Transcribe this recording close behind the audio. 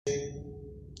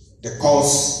the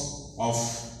course of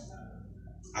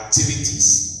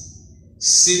activities.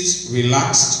 Sit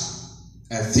relaxed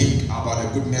and think about the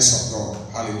goodness of God.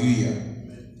 Hallelujah.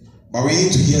 But we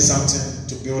need to hear something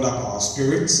to build up our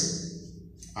spirits,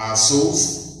 our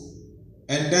souls,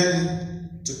 and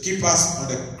then to keep us on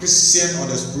the Christian or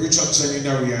the spiritual journey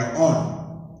that we are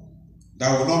on,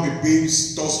 that will not be being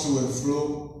tossed to and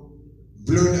fro,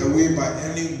 blown away by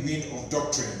any wind of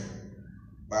doctrine.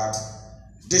 But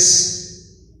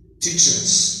these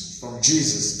teachings from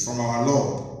Jesus, from our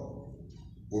Lord,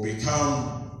 will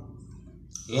become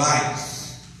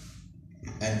life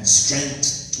and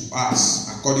strength to us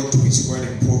according to his word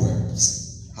in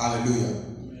Proverbs. Hallelujah.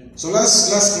 Amen. So let's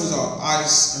close our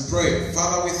eyes and pray.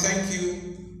 Father, we thank you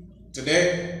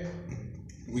today.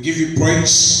 We give you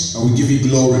praise and we give you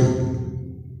glory.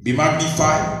 Be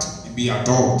magnified and be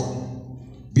adored.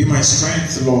 Be my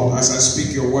strength, Lord, as I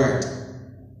speak your word.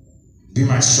 Be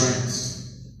my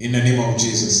strength in the name of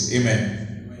Jesus. Amen.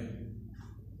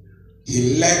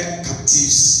 He led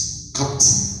captives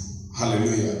captive.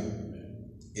 Hallelujah.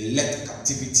 He led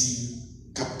captivity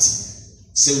captive.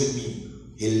 Say with me.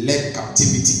 He led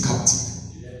captivity captive.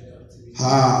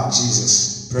 Ah,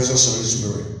 Jesus. Precious Holy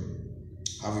Spirit.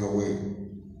 Have your way.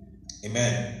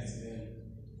 Amen.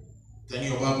 Turn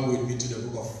your Bible with me to the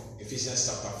book of Ephesians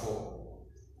chapter 4.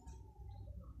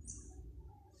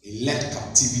 He led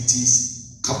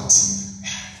captivities captive.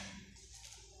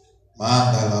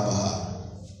 Mandalabaha.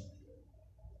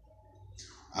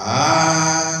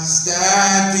 As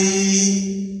that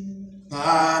thee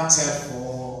parted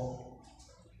for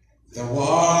the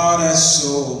water,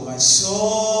 so my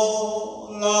soul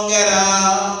longed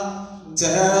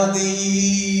after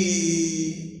thee.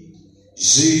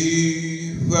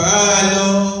 You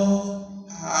alone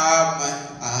have my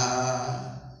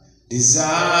heart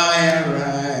desire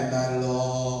and I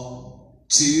long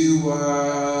to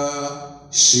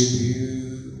worship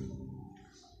you.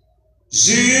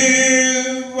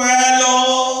 You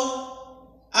alone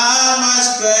are my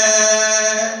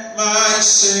strength, my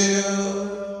shield.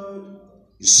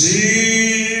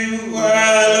 You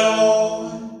alone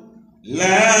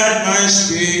let my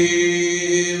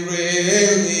spirit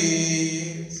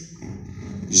live.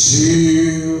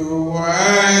 You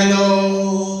alone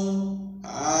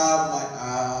are my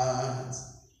heart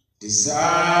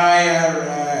desire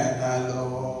and I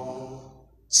long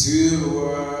to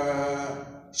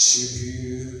worship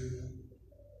you.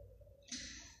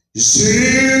 You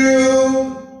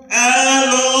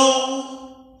alone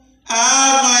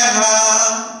are my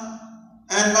heart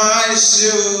and my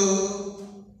soul.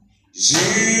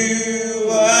 You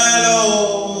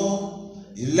alone,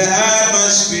 you let my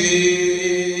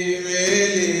spirit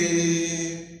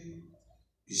live.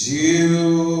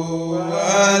 You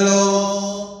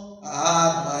alone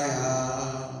are my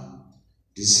heart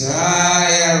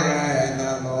desire and I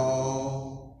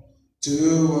long to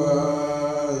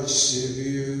worship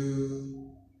you.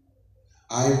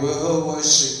 I will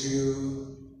worship you.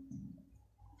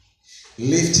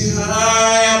 Lift you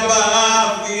high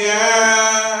above the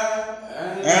earth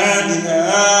and the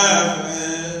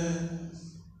heavens.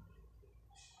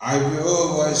 I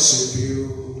will worship you.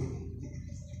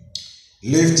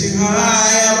 Lift you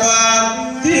high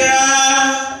above the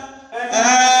earth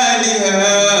and the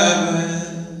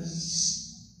heavens.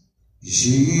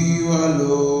 You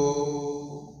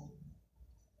alone.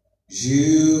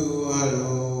 You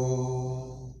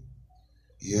alone.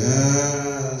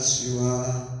 Yes, you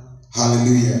are.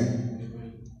 Hallelujah.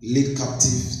 Lead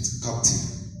captive.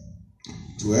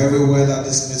 To everywhere that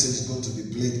this message is going to be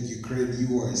played, Ukraine,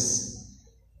 US,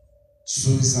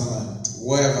 Switzerland,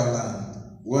 wherever land,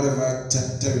 whatever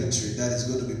territory that is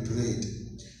going to be played,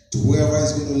 to whoever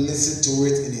is going to listen to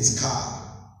it in his car,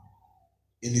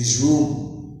 in his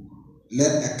room,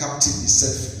 let a captive be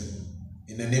set free.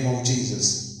 In the name of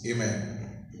Jesus. Amen.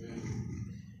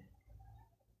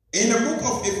 In the book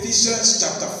of Ephesians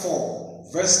chapter 4,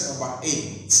 verse number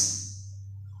 8,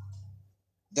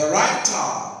 the writer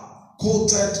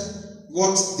quoted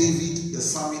what David the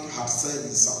psalmist had said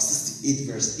in Psalm 68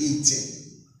 verse 18.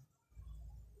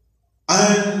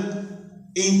 And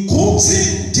in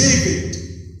quoting David,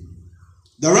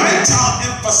 the writer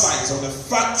emphasized on the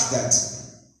fact that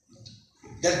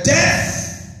the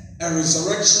death and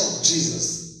resurrection of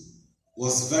Jesus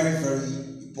was very, very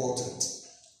important.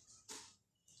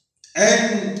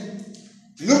 And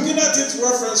looking at it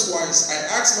reference-wise, I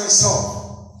asked myself,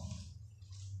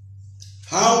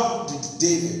 how did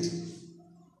David,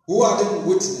 who hadn't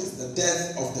witnessed the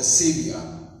death of the Savior,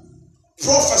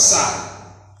 prophesy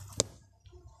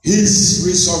his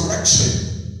resurrection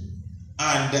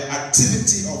and the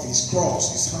activity of his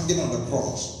cross is hanging on the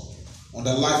cross, on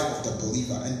the life of the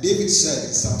believer. And David said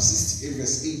in Psalm 68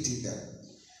 verse 18 that,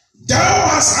 thou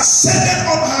hast ascended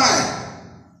on high,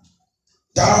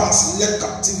 thou hast led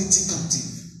captivity captive,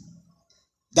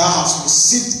 thou hast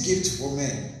received gift for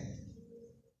men,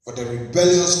 for the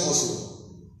rebellious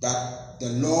also, that the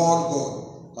Lord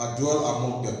God might dwell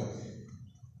among them.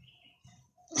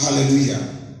 Hallelujah.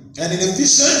 And in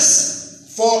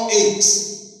Ephesians 4:8,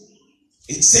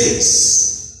 it says,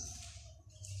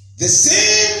 the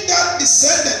same that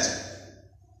descended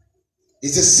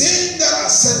is the same that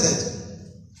ascended.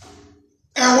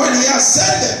 And when he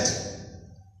ascended,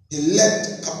 he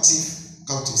led captive.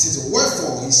 He says,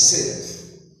 wherefore he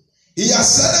saith, he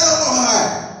ascended on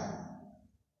high,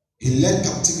 he led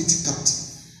captivity captive,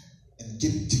 and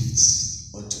gave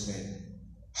gifts unto men.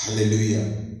 Hallelujah.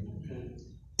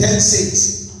 10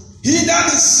 says, he that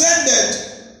descended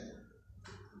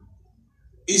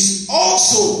is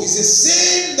the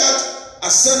same that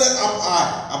ascended up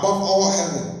high above all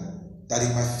heaven, that he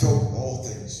might fill all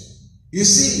things. You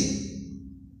see,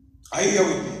 are you here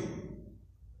with me?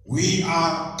 We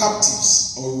are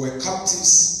captives, or we were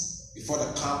captives before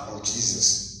the camp of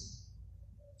Jesus.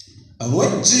 And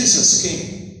when Jesus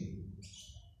came,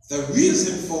 the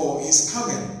reason for his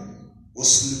coming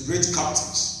was to liberate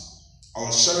captives. I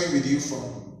was sharing with you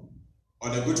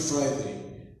on a Good Friday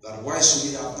that why should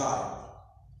we have died?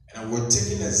 And we're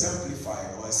taking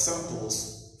exemplified or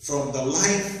examples from the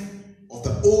life of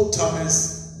the Old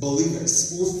Testament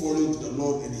believers who followed the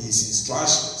Lord in his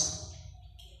instructions.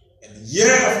 And year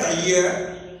after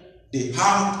year, they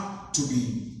had to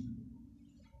be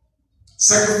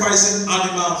sacrificing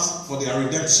animals for their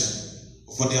redemption,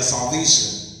 for their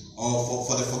salvation, or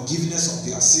for the forgiveness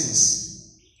of their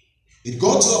sins. It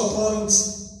got to a point,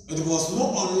 and it was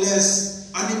more or less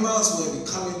animals were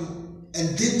becoming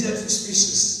endangered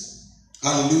species.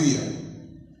 Hallelujah.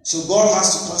 So God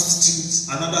has to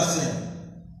constitute another thing,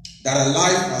 that a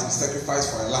life must be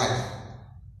sacrificed for a life.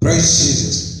 Praise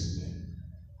Jesus.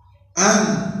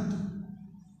 And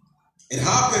it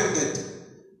happened that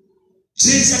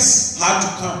Jesus had to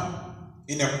come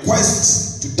in a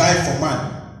quest to die for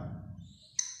man.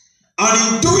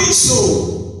 And in doing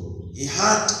so, he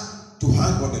had to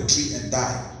hang on the tree and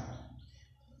die.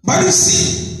 But you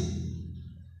see,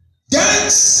 that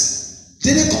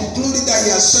didn't conclude that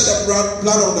he had shed the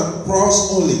blood on the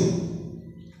cross only.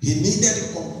 He needed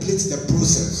to complete the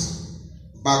process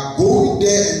by going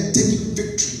there and taking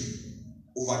victory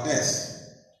over death.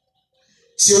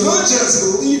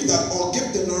 Theologians believe that, or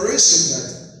give the narration that,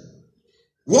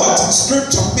 what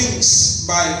scripture means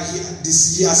by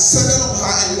he ascended on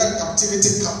high and led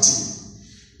captivity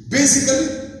captive, basically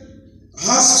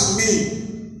has to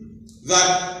mean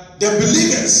that the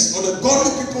believers or the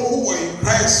godly people who were in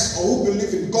Christ or who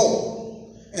believe in God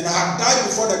and had died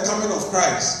before the coming of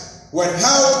Christ were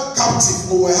held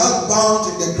captive or were held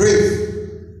bound in the grave,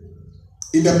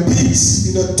 in the pits,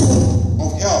 in the tomb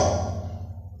of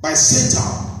hell by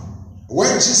Satan.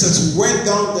 When Jesus went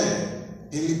down there,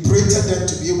 he liberated them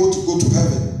to be able to go to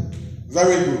heaven.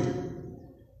 Very good.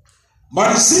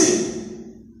 But you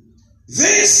see,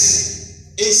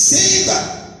 this is saying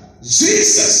that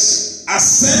Jesus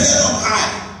ascended on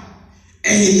high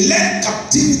and he led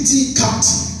captivity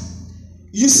captive.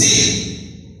 You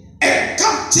see, a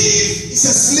captive is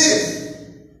a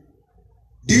slave.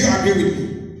 Do you agree with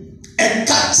me? A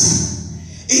captive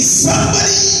is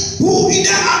somebody who, either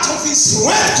out of his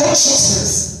right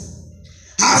consciousness,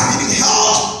 has been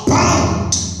held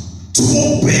bound to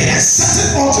obey a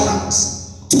certain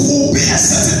ordinance, to obey a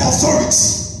certain authority.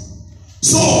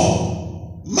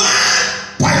 So,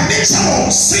 man, by nature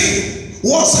of sin,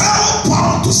 was held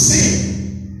bound to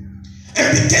sin and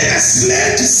became a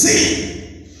slave to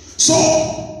sin. So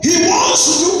he wants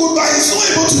to do good, but he's not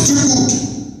able to do good.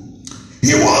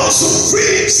 He wants to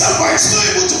free himself, but he's not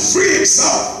able to free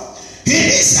himself. He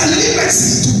needs a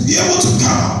liberty to be able to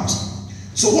come out.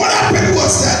 So what happened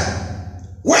was that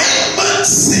when man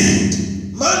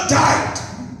sinned, man died.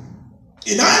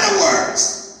 In other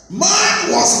words,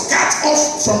 man was cut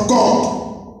off from God.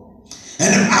 And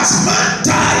as man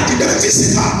died in the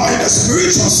physical or in the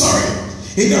spiritual,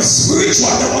 in the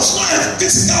spiritual, there was not a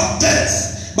physical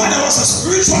death, but there was a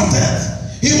spiritual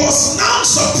death. He was now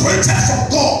separated from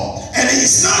God, and he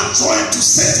is now joined to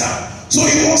Satan. So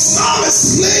he was now a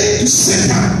slave to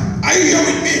Satan. Are you here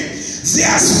with me?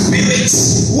 Their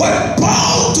spirits were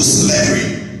bound to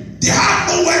slavery. They had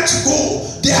nowhere to go.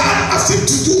 They had nothing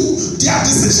to do. Their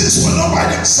decisions were not by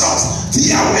themselves.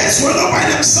 Their ways were not by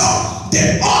themselves.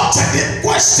 They altered, they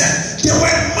questioned. They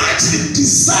were mightily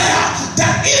desire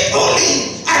that if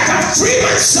only I can free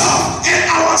myself. And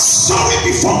our story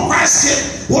before Christ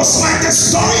came was like the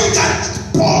story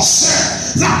that Paul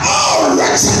said, that all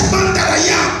wretched man that I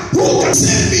am, who can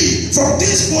save me from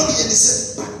this body? And he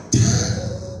said, but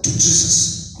turn to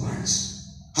Jesus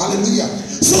Christ. Hallelujah.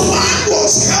 So man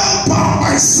was held bound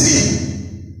by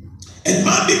sin, and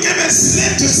man became a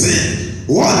slave to sin,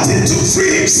 wanting to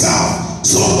free himself.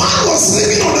 So man was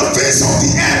living on the face of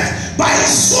the earth, by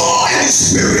his soul and his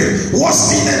spirit was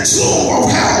in the tomb of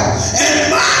hell.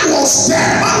 And man was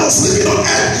dead. Man was living on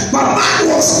earth, but man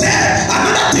was dead.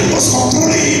 Another thing was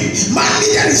controlling him. Man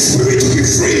needed his spirit to be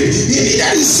free. He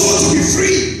needed his soul to be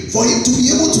free for him to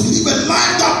be able to live a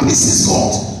life that pleases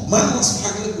God. Man was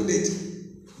struggling with it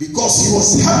because he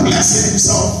was helpless in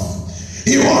himself.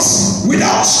 He was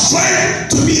without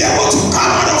strength to be able to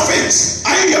come out of it.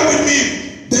 Are you here with me?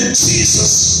 Then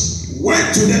Jesus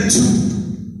went to the tomb.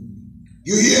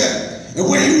 You hear? And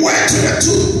when he went to the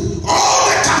tomb, all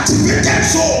the captivated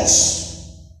souls,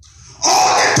 all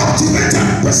the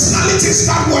captivated personalities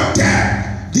that were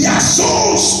there, their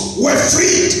souls were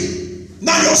freed.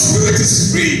 Now your spirit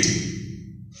is freed.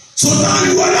 So now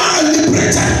you are now a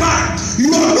liberated man.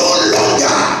 You are no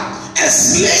longer a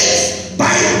slave by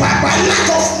lack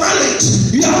of knowledge.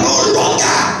 You are no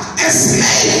longer a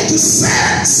slave to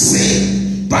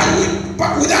sin,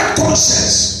 but without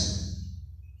conscience.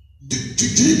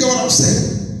 Do you get what I'm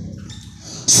saying?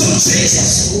 So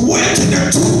Jesus went to the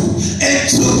tomb and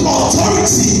took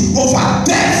authority over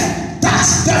death.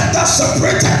 That's death that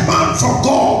separated man from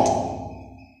God.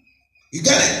 You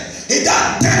get it? And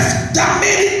that death that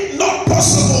made it not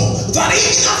possible that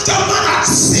even after man had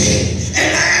sinned and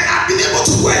had been able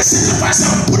to go and sacrifice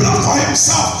and put up for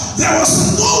himself, there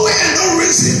was no way and no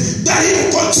reason that he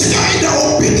would continue in the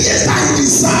obedience that he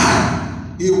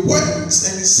desired. He went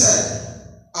and he said,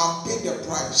 I'll pay the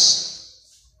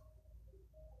price.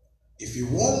 If you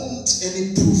want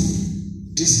any proof,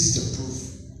 this is the proof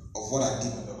of what I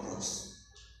did on the cross.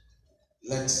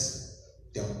 Let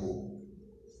them go.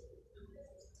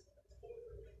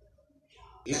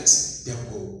 Let them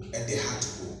go. And they had to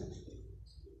go.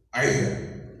 Are you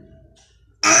here?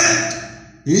 And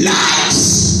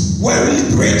lives were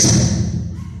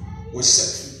liberated, were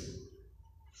set free.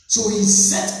 So he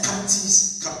set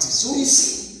captives captive. So you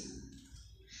see,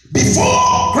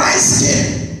 before Christ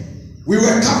came, we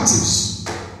were captives.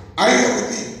 Are you here with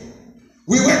me?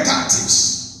 We were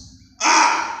captives.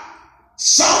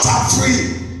 Shout out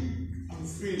free. I'm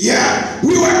free. Yeah,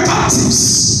 we were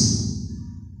captives.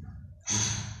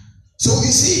 So we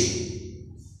see,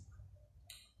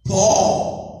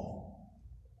 Paul,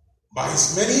 by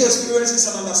his many experiences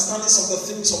and understandings of the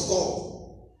things of God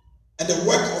and the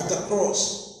work of the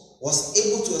cross, was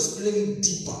able to explain it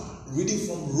deeper, reading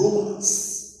from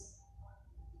Romans,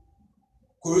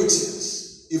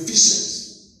 Corinthians,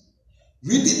 Ephesians,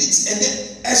 reading it and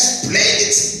then explain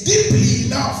it deeply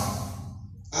enough.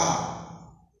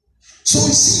 So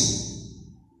you see,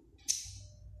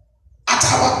 at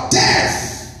our death,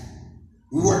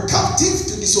 we were captive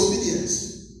to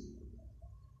disobedience.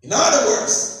 In other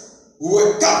words, we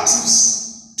were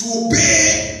captives to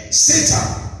obey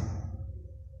Satan.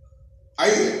 Are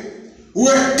you here? We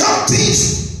were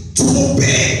captives to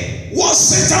obey what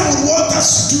Satan would want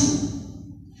us to do.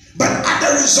 But at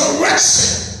the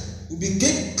resurrection, we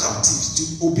became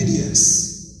captives to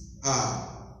obedience.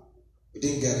 We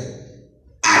didn't get it.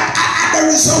 At the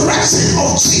resurrection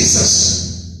of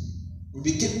Jesus, we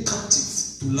became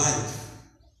captives to life.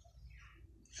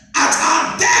 At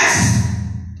our death,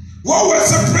 when we were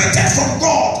separated from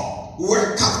God, we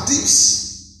were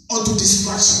captives unto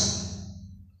destruction.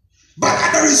 But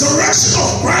at the resurrection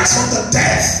of Christ from the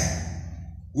death,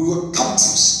 we were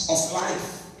captives of life.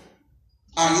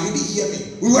 You didn't hear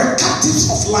me. We were captives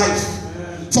of life.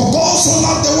 For God so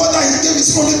loved the world that he gave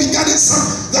his only begotten Son,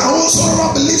 that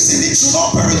whosoever believes in him should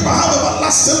not perish but have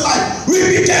everlasting life.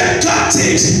 We became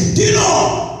captives. Do you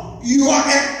know? You are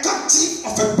a captive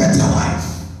of a better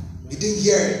life. You didn't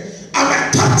hear it. I'm a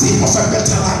captive of a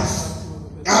better life.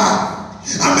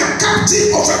 I'm a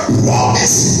captive of a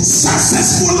promised,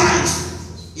 successful life.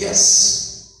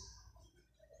 Yes.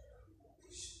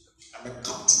 I'm a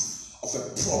captive of a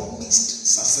promised,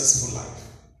 successful life.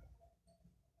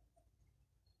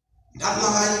 That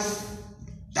life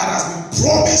that has been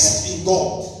promised in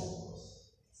God.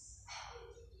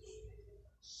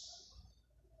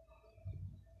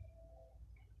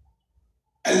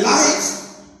 A life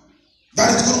that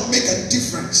is going to make a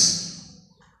difference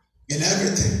in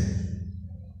everything.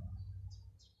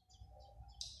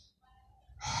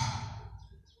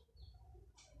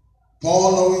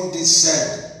 Paul, knowing this,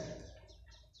 said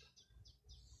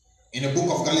in the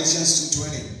book of Galatians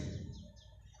 2:20,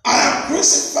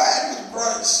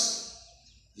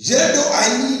 Yet though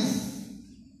I live,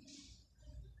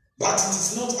 but it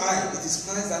is not I, it is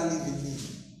Christ that lives in me.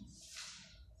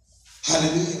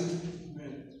 Hallelujah.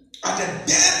 Amen. At the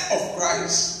death of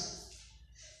Christ,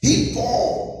 he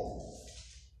Paul,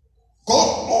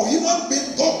 God or human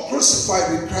being, God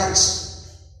crucified with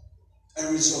Christ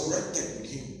and resurrected with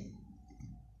him.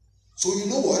 So you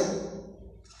know what?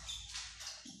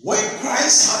 When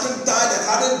Christ hadn't died and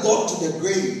hadn't gone to the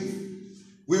grave,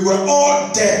 we were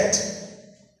all dead.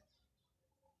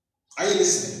 Are you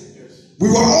listening? Yes. We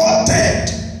were all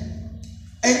dead.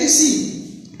 And you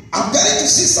see, I'm getting to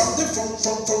see something from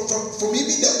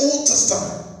even the Old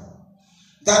Testament.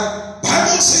 That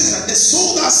Bible says that the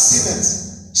soul that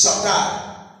sinneth shall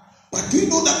die. But do you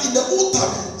know that in the Old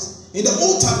Testament,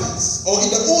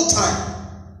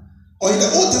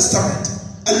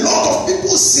 a lot of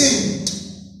people sinned,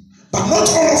 but not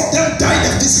all of them died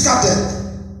a physical death.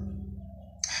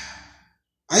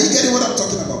 Are you getting what I'm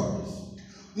talking about?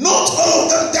 Not all of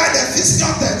them died a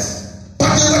physical death,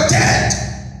 but they were dead.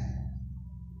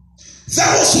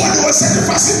 That was when they were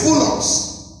sacrificing bullocks.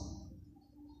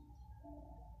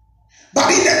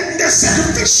 But in the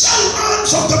sacrificial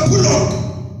arms of the bullock,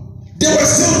 they were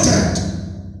still dead.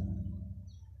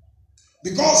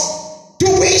 Because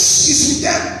to wish is with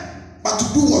them, but to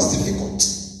do was difficult.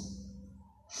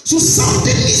 So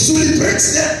something needs to liberate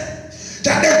them,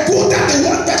 that the good that they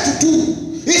wanted to do.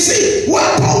 You see, when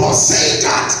Paul was saying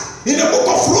that in the book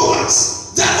of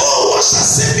Romans, that oh, what shall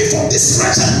save me from this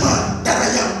wretched man that I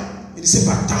am? And he said,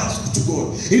 but thanks be to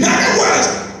God. In other words,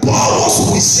 Paul was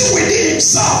wishing within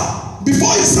himself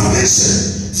before his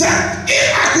salvation that if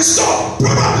I could stop,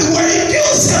 probably when he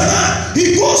kills a man,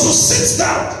 he goes to sit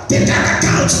down, take an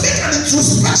account, make an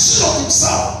introspection of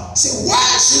himself. Say, why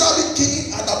should I be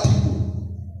killing other people?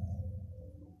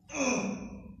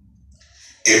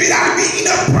 If it had been in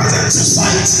a present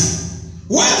society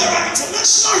where there are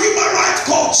international human rights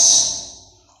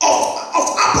courts of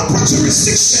appropriate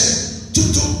jurisdiction to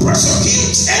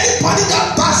prosecute anybody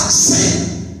that does sin,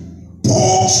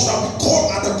 Paul should have been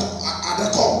called at the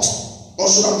court or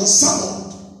should have been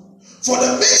summoned for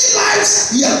the many lives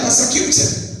he had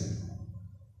persecuted.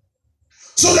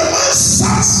 So the man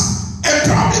sat and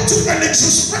probably took an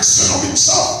introspection of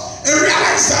himself and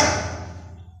realized that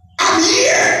I'm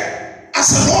here as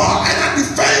a lawyer and I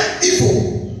defend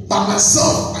evil, but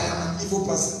myself, I am an evil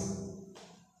person.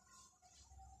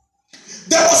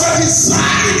 There was a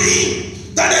desire in him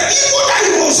that the evil that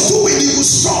he was doing, he would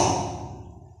stop.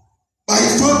 But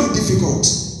he found it difficult.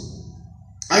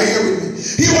 Are you here with me?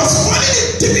 He was finding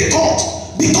it difficult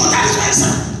because that is why I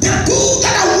said, the good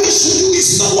that I wish to do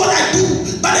is not what I do,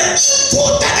 but the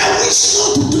evil that I wish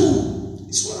not to do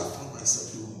is what I found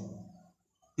myself doing.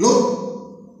 Look.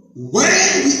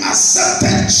 When we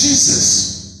accepted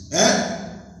Jesus,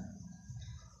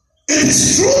 it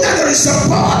is true that there is a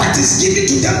power that is given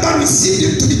to them that receive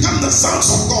him to become the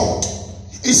sons of God.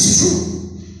 It's true.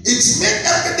 It's made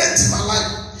evident in my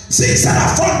life. Things that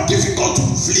I found difficult to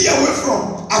flee away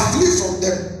from, I flee from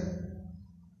them.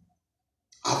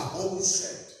 I've always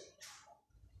said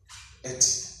that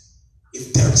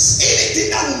if there is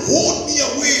anything that will hold me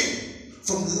away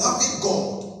from loving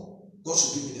God, God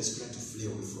should give me the strength to flee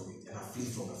away from it. And I flee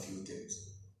from a few things.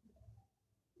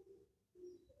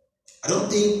 I don't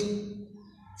think,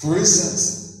 for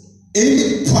instance,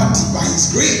 anybody by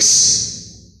his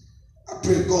grace, I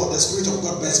pray God, the Spirit of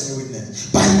God bears me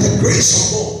witness, by the grace of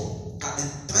God, can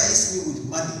entice me with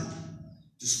money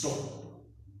to stop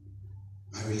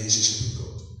my relationship with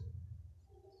God.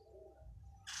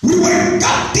 We were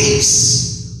captives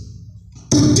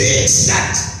to things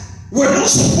that we're not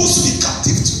supposed to be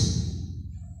captive to.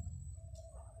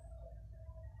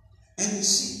 And you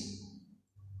see,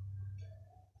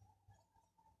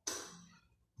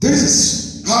 this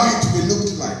is how it will look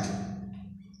like.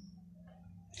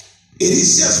 It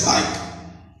is just like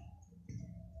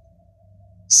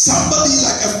somebody,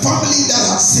 like a family that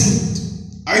has sinned.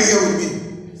 Are you here with me?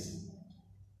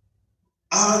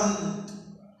 And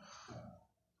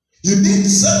you need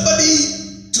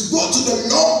somebody to go to the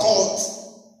law court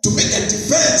to make a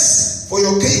defense for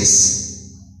your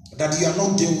case that you are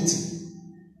not guilty.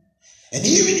 And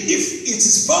even if it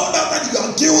is found out that you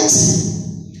are guilty,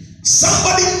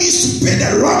 somebody needs to pay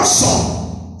the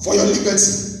ransom for your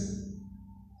liberty.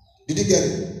 Did you get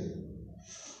it?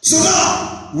 So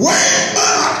now, when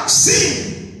man had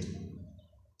sinned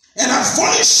and had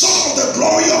fallen short of the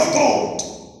glory of God,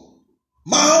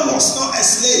 man was not a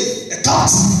slave, a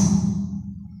captive.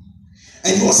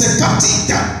 And he was a captive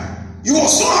that he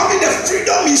was not having the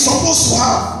freedom he's supposed to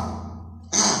have.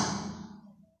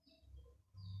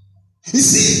 You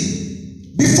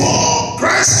see, before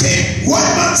Christ came, when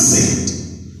man sinned,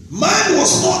 man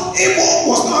was not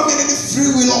having any free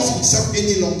will of himself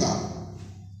any longer.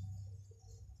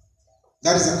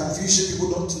 That is a confusion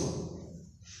people don't know.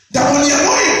 That when you are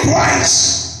not in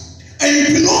Christ and you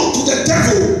belong to the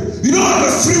devil, you don't have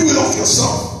a free will of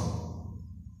yourself.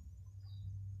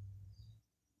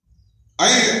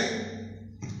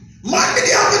 Man didn't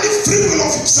have any free will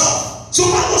of himself. So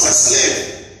man was a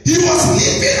slave. He was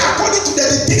living according to the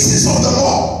dictations of the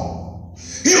law.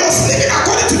 He was living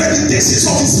according to the dictations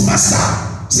of his master,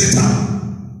 Satan.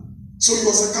 So he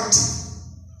was a captive.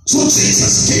 So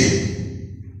Jesus came,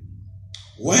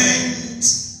 went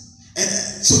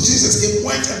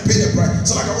and paid the price.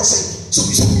 So like I was saying, so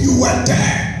you were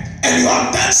there and you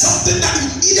had done something that you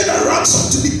needed a ransom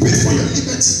to be paid for your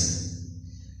liberty.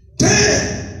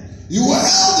 Then you were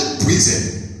held in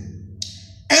prison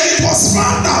and it was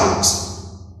found out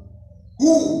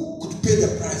who could pay the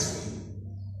price for you.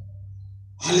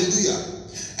 Hallelujah.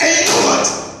 And you know what?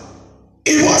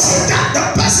 It was that the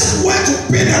person went to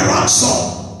pay the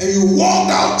ransom and you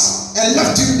walked out and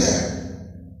left him there.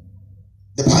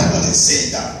 The Bible is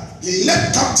saying that he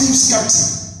left captives captive.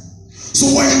 So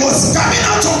when he was coming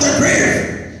out of the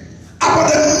grave, about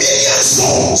 1 million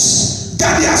souls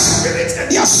that their spirit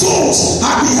and their souls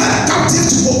had been held captive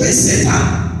to obey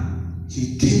Satan,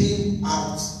 he came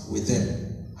out with them.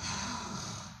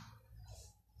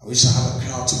 I wish I had a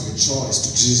crowd to rejoice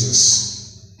to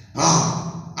Jesus.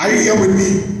 Are you here with me?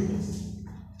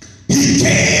 He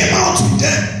came out with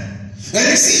them. And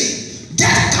you see,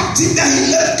 that captive that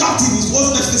he left captive, it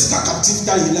wasn't a physical captive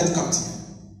that he left captive.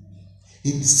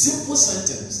 In simple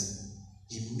sentence,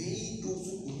 he made those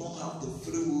who do not have the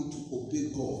free will to obey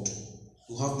God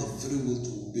to have the free will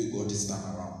to obey God this time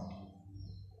around.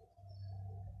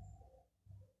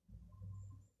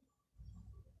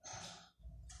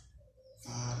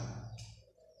 Father,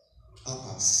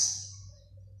 help us.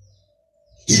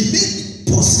 He made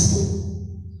it possible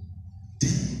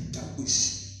them that wish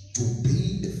to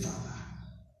obey the Father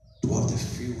to have the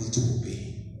free will to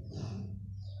obey.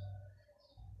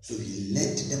 So he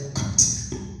led them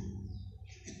captive.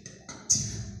 He led them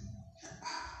captive.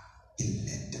 He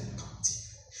led them captive.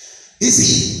 You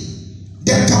see,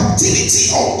 the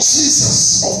captivity of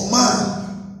Jesus, of man,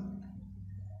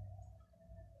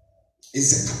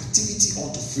 is a captivity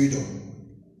unto freedom,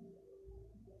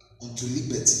 unto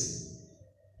liberty.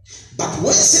 But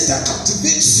when Satan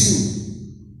captivates you,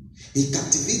 he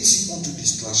captivates you unto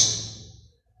destruction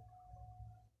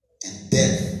and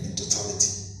death in totality.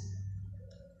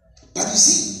 But you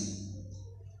see,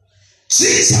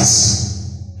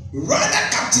 Jesus rather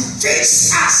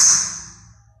captivates us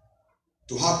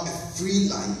to have a free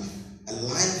life, a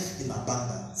life in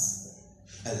abundance,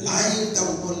 a life that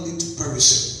will not lead to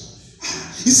perishing.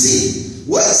 You see,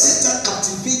 when Satan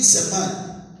captivates a man,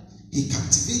 he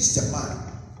captivates the man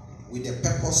with the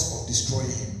purpose of destroying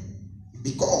him.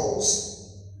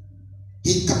 Because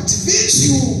he captivates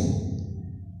you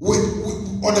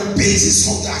on the basis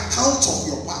of the account of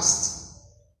your past.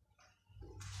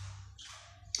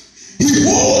 He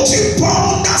holds you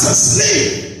bound as a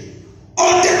slave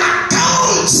on the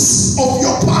accounts of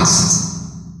your past.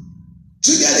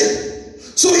 Do you get it?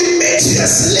 So he makes you a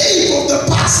slave of the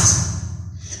past.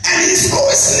 And he's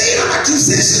always laying an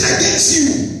accusation against you.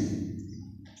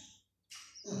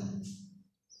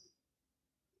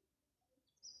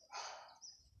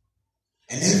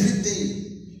 And every day,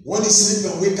 when you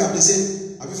sleep and wake up, they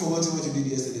say, have you forgotten what you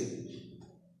did yesterday?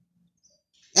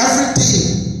 Every day,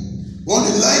 when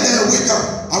you lie there and wake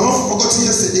up, I've forgotten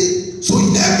yesterday. So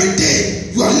in every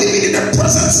day, you are living in the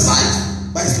present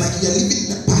life, but it's like you are living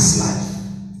in the past life.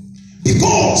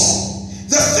 Because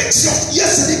the things of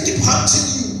yesterday keep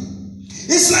haunting you.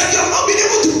 It's like you have not been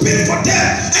able to pay for them,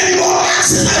 and you are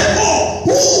asking them more.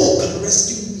 Who can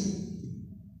rescue me?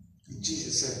 And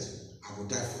Jesus said, I will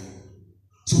die for you.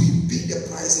 So he paid the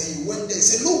price, and he went there and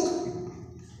said, look,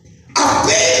 I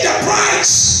paid the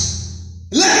price.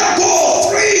 Let them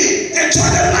go free. Enjoy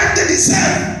the life they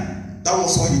deserve. That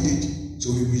was what he did.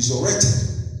 So he resurrected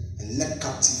and led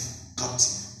captive.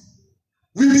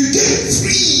 We became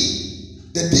free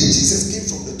the day Jesus came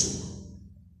from the tomb.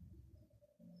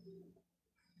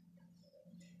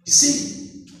 You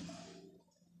see,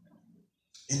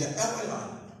 in the urban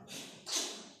land,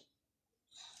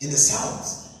 in the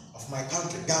south of my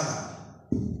country, Ghana,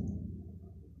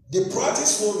 they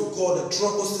practice what we call the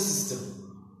tripartite system.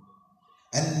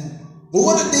 And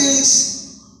over the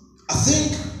days, I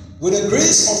think with the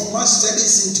grace of much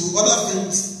studies into other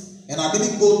things, and I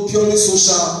didn't go purely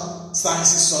social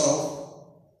sciences sort of,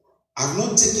 I've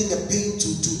not taken the pain to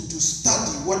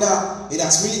study whether it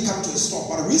has really come to a stop.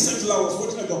 But recently I was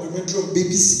watching a documentary on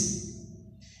BBC.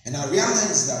 And I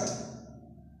realized that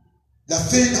the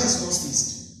thing has not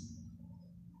ceased.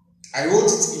 I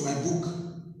wrote it in my book.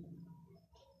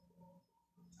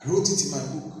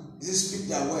 Is it speak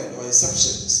their word or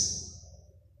exceptions?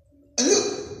 And look,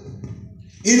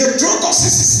 in the theocracy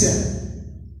system,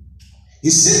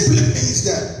 it simply means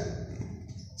that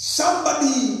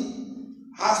somebody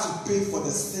has to pay for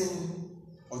the sin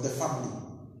of the family.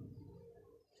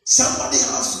 Somebody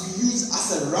has to be used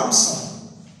as a ransom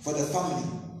for the family.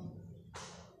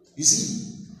 You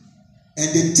see? And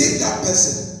they take that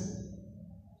person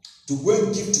to go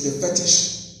and give to the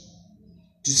fetish,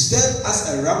 to serve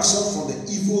as a ransom for the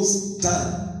evils done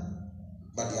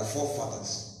by their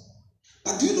forefathers.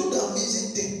 But do you know the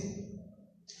amazing thing?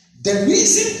 The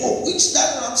reason for which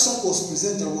that ransom was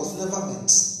presented was never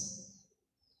met.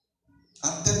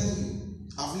 I'm telling you,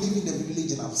 I've lived in the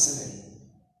village and I've seen it.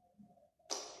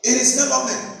 It is never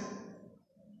met.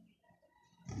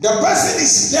 The person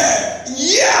is there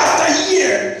year after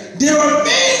year. They were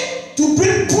made to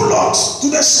bring bullocks to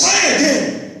the shrine again.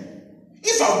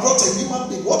 If I brought a human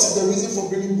being, what is the reason for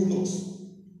bringing bullocks?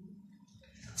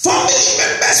 Family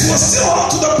members were still up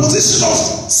to the position of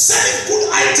selling food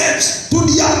items to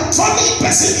their family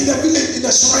person in the village, in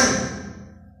the shrine.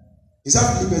 Is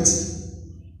that liberty?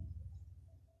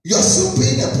 You are still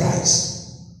paying a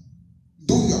price,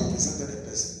 though you have presented a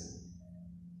person.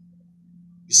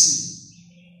 You see?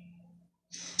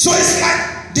 So it's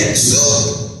like they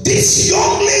took these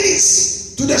young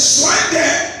ladies to the shrine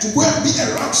there to go and be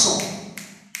a ransom.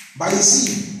 But you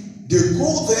see, they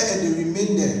go there and they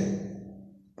remain there.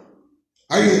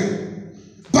 Are you here?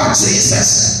 But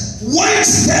Jesus went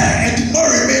there and did not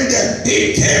remain there.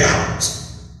 He came out.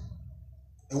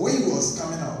 And when he was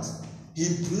coming out, he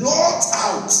blotted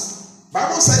out.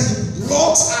 Bible said he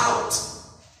blotted out.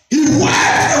 He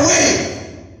wiped away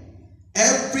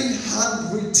every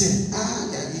handwritten,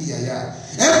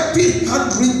 every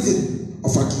handwritten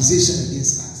of accusation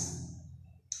against us.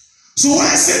 So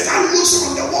when Satan looks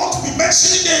on the wall to be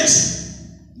mentioning names,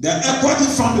 the Equity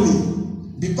family,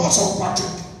 because of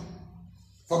Patrick,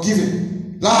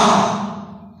 forgiven,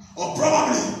 or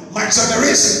probably my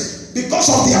generation, because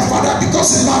of their father, because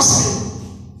he loves me,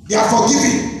 they are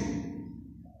forgiven.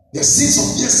 The sins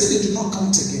of yesterday do not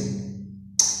count again.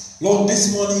 Lord,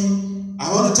 this morning,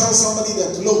 I want to tell somebody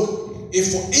that, look,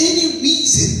 if for any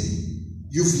reason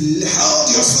you've held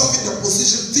yourself in the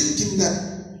position thinking that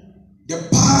the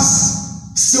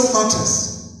past still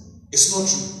matters, it's not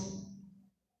true.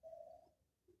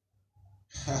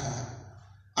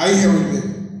 Are you hearing me?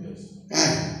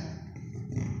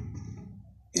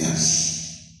 Yes.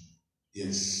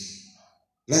 Yes.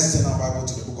 Let's turn our Bible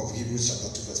to the book of Hebrews chapter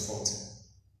 2 verse 14.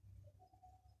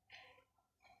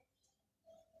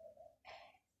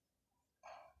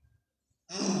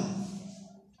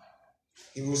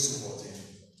 Hebrews 2:14.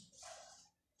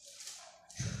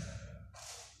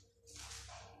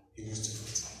 Hebrews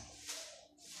 2:14.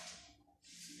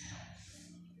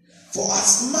 For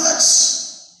as much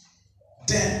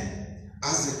then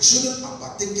as the children are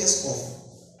partakers of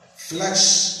flesh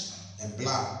and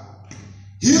blood,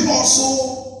 he also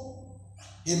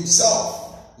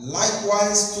himself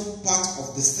likewise took part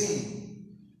of the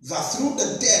same, that through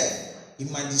the death he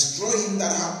might destroy him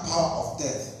that had power of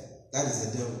death, that is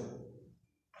the devil.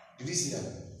 Did you see that?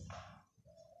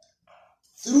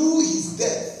 Through his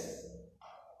death,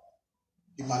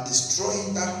 he might destroy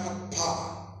him that had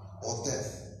power of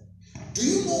death. Do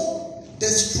you know the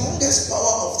strongest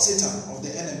power of Satan, of the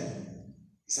enemy,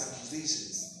 is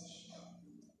accusations?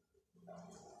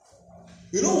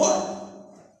 You know what?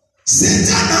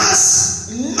 Satan has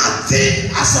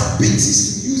nothing as a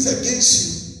basis to use against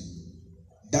you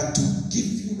than to give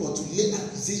you or to lay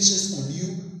accusations on you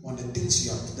on the things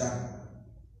you have done.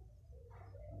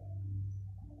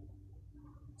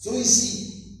 So you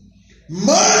see,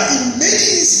 man in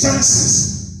many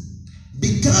instances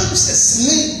becomes a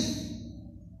slave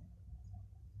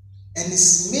and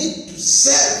is made to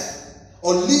serve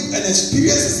or live and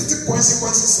experience certain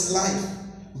consequences in life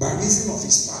by reason of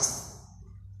his past.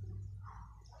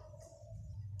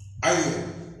 Are you?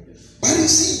 But you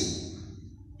see,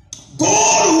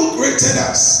 God who created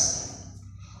us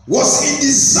was in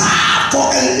desire for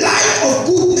a life of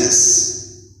goodness,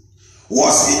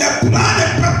 was in a plan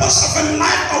and purpose of a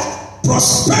life of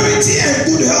prosperity and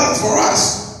good health for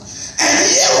us. And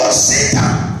here was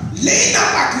Satan laying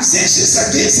up accusations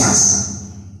against us.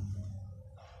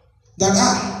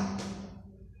 That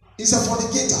he's a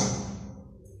fornicator.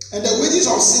 And the wages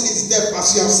of sin is death,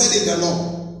 as you have said in the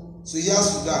law. So he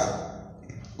has to die.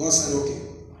 God said, okay,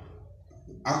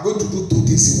 I'm going to do two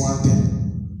things in one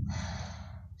thing.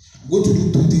 I'm going to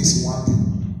do two things in one thing.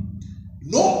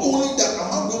 No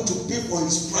pay for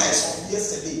his price of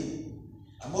yesterday,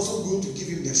 I'm also going to give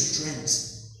him the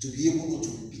strength to be able not to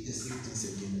repeat the same things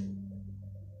again.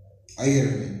 Are you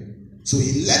hearing me? So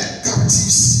he led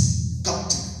captives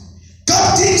captive.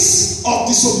 Captives of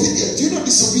disobedience. Do you know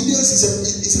disobedience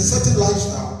is a certain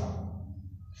lifestyle?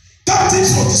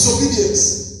 Captives of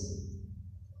disobedience.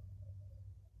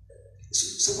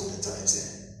 Some of the times,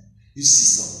 you see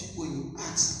some people, you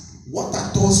ask, what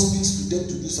at all speaks to them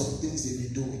to do some things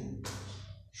they've been doing?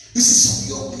 You see some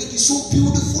young ladies so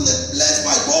beautiful and blessed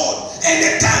by God, and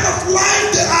the kind of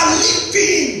life they are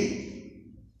living.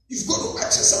 You've got to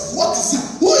ask yourself, what is it?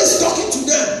 Who is talking to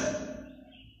them?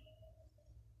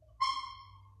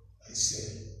 I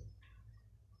say,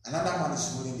 another man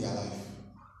is ruining their life.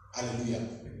 Hallelujah.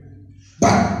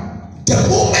 But the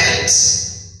moment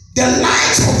the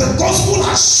light of the gospel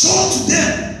has shone to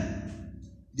them,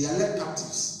 they are led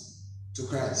captives to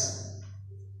Christ.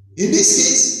 In this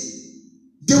case,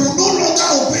 they will no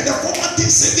longer obey the former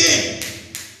things again.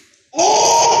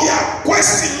 All their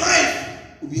quest in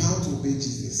life will be how to obey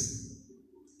Jesus.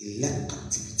 He led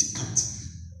captivity captive.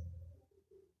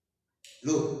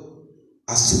 Look,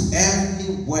 as to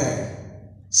everywhere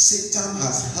Satan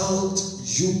has held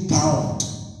you bound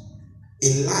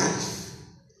in life,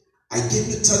 I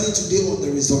came to tell you today on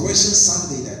the Resurrection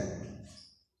Sunday that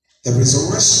the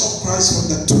resurrection of Christ from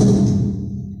the tomb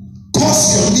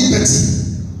caused your liberty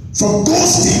from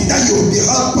those things that you will be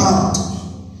held bound.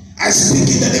 I speak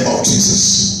in the name of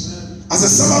Jesus as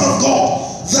a servant of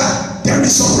God that the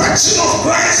resurrection of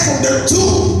Christ from the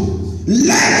tomb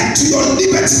led to your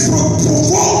liberty,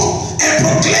 provoke and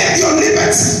proclaim your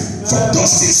liberty from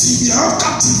those things you be held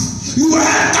captive. You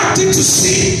are captive to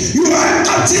sin. You are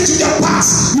captive to the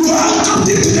past. You are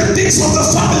captive to the things of the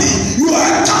family. You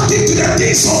are captive to the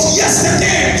things of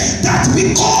yesterday. That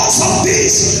because of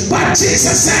this, but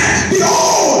Jesus said,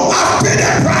 behold, I've paid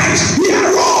the price. He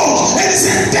arose and he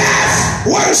said, death,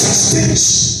 where is your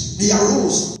sting? He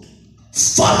arose.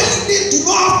 Family need to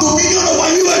not have dominion over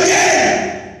you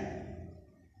again.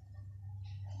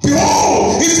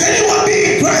 Behold, if anyone be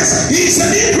in Christ, he is a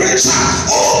new creature.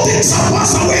 All things are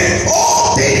passed away.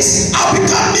 All things are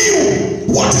become new.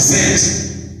 What is it?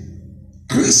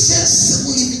 Christians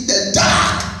live in the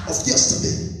dark of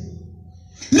yesterday.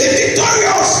 Live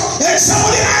victorious. And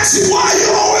somebody asks you, why are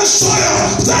you always sure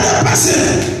that the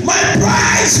person, my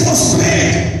price was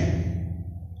paid.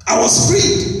 I was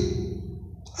freed.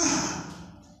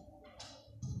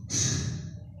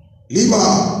 Liver.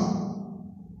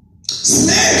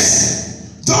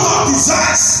 Slaves don't have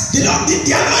desires. They are not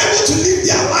able to live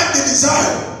their life they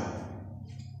desire.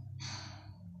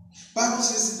 Bible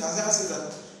says in Isaiah says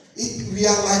that we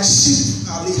are like sheep,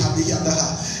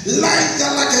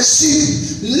 like a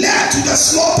sheep led to the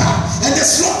slaughter, and the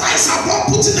slaughter is about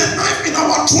putting a knife in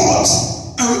our throats,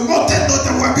 and we want to know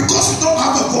the word because we don't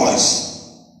have a voice.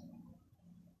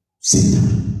 Satan.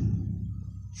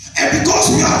 And because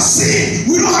we are sin,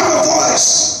 we don't have a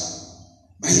voice.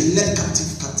 But he led captive.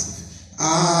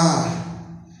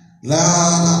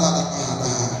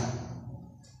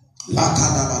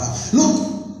 Look,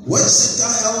 when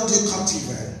Satan held you captive,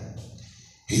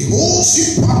 he holds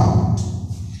you bound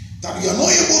that you are not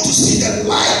able to see the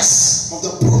lights of the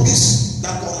promise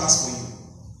that God has for you.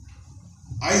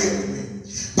 Are you with me?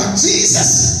 But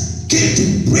Jesus came to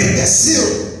break the seal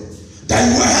that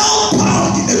you were held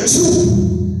bound in the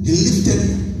tomb. He lifted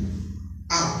you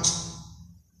out.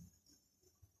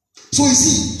 So you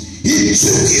see, he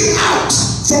took you out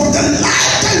from the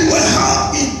life that you were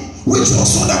held in, which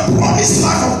was on the promised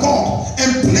life of God,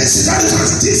 and placed it at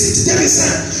this David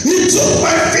said, he took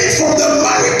my feet from the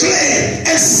miry clay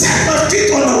and set my feet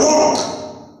on the rock.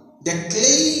 The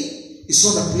clay is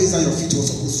not the place that your feet were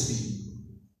supposed to be.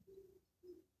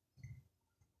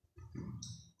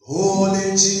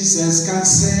 Only Jesus can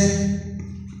save.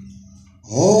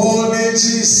 Only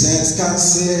Jesus can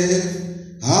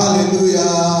save.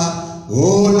 Hallelujah.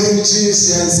 Only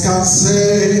Jesus can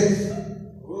save.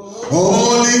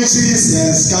 Only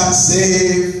Jesus can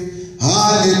save.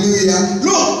 Hallelujah.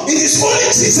 Look, it is only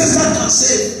Jesus that can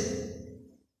save.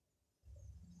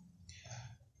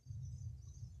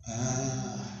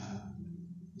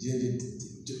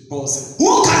 Paul said,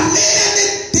 who can lay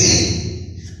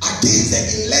anything against the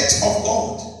elect of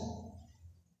God?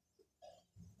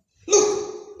 Look.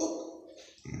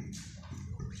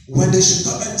 When they should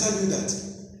come and tell you that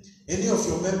any of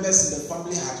your members in the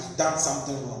family have done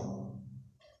something wrong,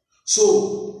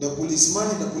 so the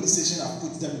policeman in the police station have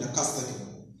put them in the custody.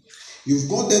 You've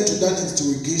gone there to that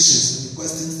interrogations and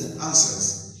questions and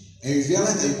answers, and you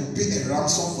realize that you could pay a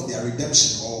ransom for their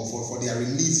redemption or for their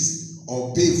release,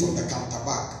 or pay for the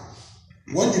counterback.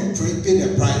 When you pay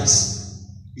the price,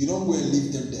 you don't go and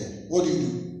leave them there. What do?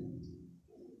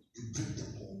 You bring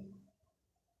them home.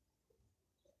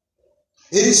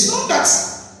 It is not that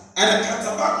at the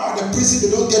Cantabak or the prison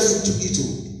they don't get food to eat.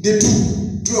 They do.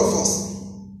 3 of us.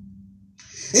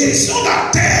 It is not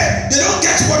that there they don't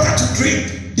get water to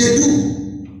drink. They do.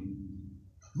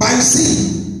 But you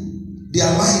see,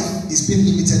 their life is being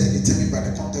limited and determined by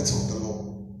the context of the law.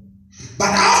 But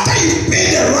after you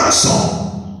pay the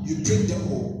ransom, you bring them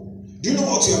home. Do you know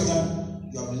what you have done?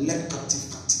 You have led captive.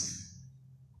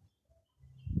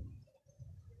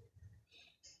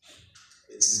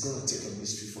 It is going to take a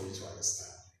mystery for you to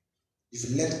understand. If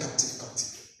you led captive.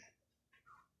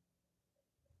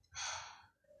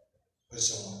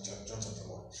 John chapter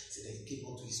 1 said that he came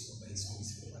out to his own, but his own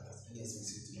is but as many as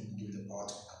received to him, give the power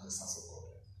to become the sons of God.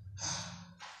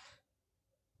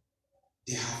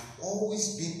 There have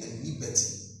always been a liberty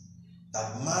that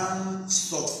man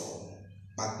sought for,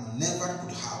 but never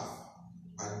could have,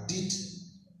 but did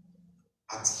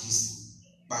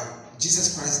but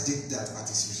Jesus Christ did that at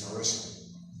his resurrection.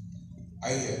 I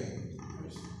hear.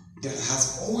 There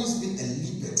has always been a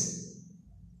liberty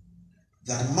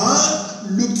that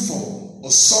man looked for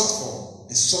or sought for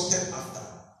and sought after.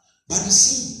 But you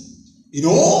see, in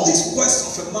all this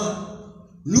quest of a man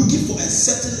looking for a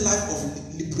certain life of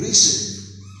liberation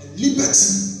and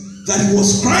liberty that he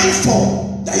was crying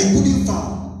for, that he couldn't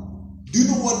find, do you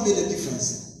know what made a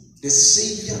difference? The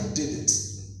Savior did it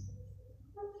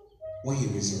when he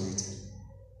resurrected.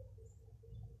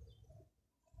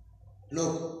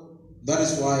 Look, that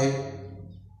is why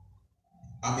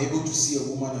I'm able to see a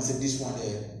woman and say, this one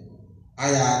there,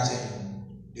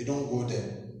 they don't go there.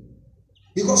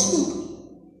 Because look,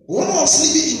 when I was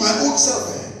living in my old self,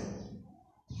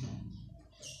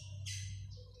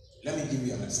 let me give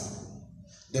you an example.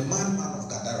 The madman of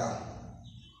Gadara.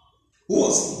 Who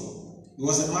was he? He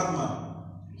was a madman.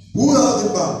 Who held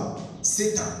him bound?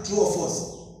 Satan, 2 of us,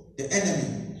 the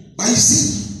enemy. But you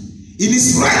see, in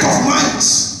his right of mind,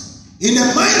 in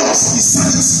the mind of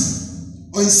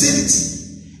insanity or insanity,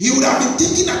 he would have been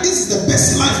thinking that this is the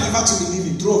best life ever to be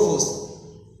living, 2 of us.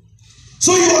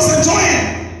 So he was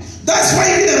enjoying. That's why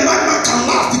even a madman can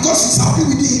laugh, because he's happy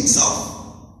within himself.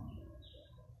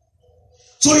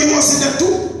 So he was in the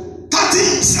tomb, cutting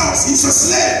himself. He's a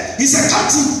slave. He's a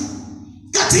captive,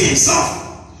 cutting himself.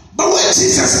 But when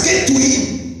Jesus came to him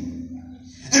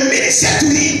and ministered to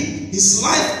him, his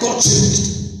life got changed.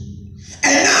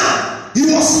 And now he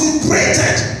was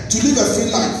liberated to live a free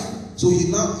life. So he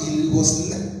was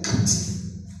led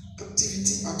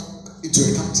captivity into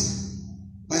a captive.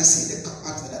 But you see,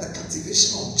 the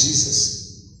captivation of Jesus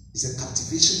is a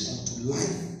captivation unto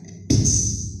life and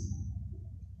peace.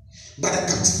 But the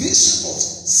captivation of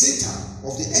Satan,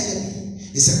 of the enemy,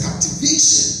 is a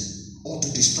captivation unto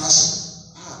destruction.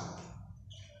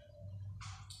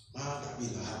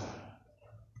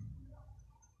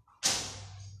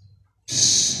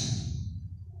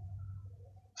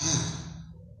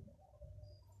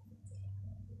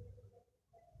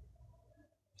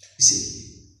 You see,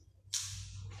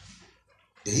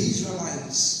 the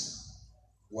Israelites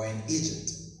were in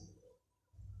Egypt,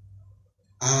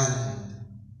 and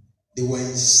they were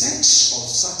in search of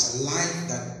such a life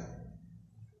that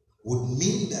would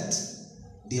mean that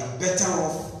they are better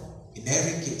off in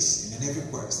every case, in every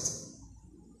quest.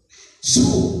 So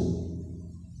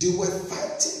they were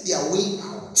fighting their way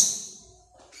out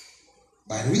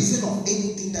by reason of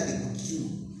anything that they could do.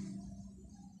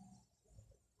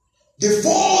 They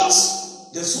fought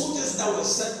the soldiers that were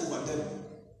set over them.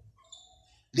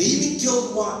 They even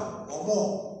killed one or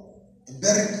more and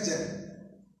buried them.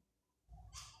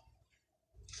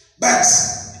 But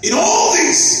in all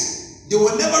this, they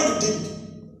were never redeemed.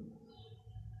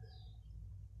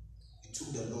 It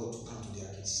took the Lord to come to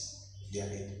their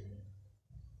aid.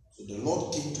 So the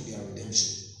Lord came to their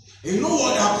redemption. And you know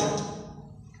what happened?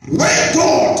 When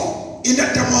God, in the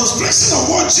demonstration of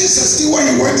what Jesus did when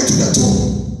he went into the tomb,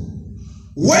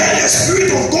 when the Spirit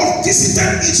of God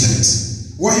visited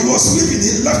Egypt, when he was living,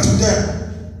 he left to them.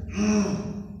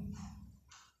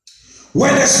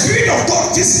 When the Spirit of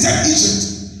God visited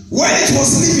Egypt, when it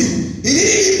was living, he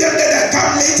didn't leave them there and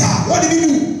come later. What did he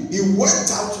do? He went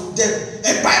out to them.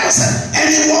 And the Bible said, and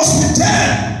he was with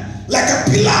them like a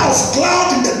pillar of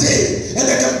cloud in the day and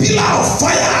like a pillar of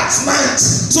fire at night.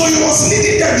 So he was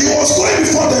leading them. He was going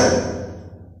before them.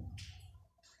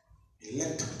 He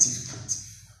led captivity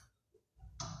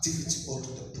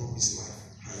unto the promised life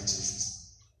in Christ Jesus.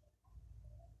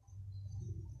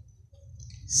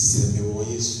 Semewo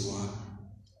Yesua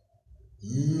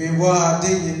mewa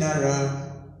de nyinara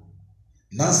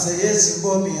na se Yesu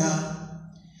bomia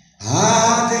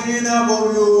Adinina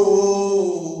bomyo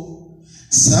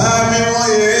Sami wa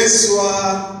Yeswa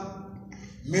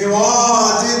Mi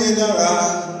wa adinina ra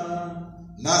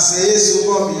Na se Yesu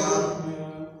bomya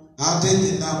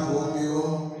Adinina bomyo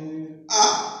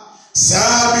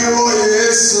Sami wa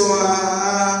Yeswa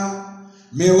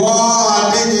Mi wa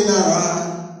adinina ra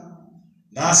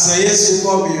Na se Yesu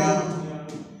bomya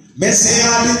Mese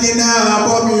adinina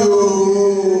bomyo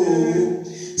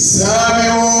Sami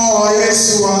wa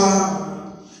Yeswa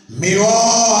Mi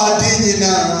wa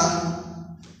adinina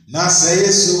Na se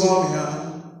Yesu bomya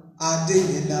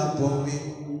adinina bomyo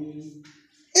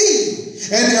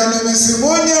Eni anu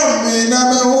mesimonya me na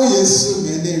me ho Yesu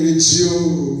me ne richo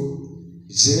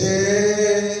je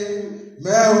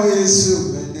me ho Yesu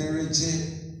me ne riche.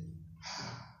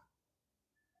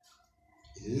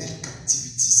 Let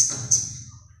captivities captive.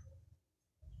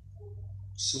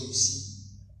 So you see,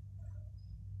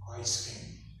 Christ came,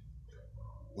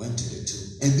 went to the tomb.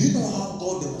 And do you know how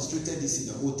God demonstrated this in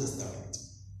the Old Testament?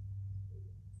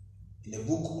 In the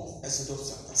book of Exodus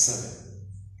chapter 7.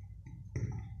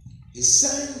 He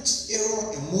sent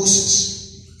Aaron and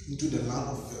Moses into the land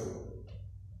of Pharaoh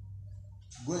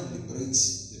to go and liberate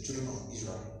the children of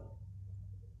Israel.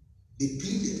 They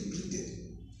pleaded.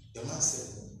 The man said,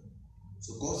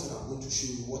 so God said, I'm going to show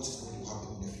you what is going to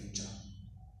happen in the future.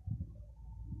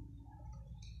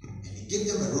 And he gave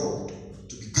them a rod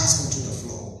to be cast onto the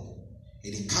floor.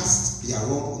 And he cast their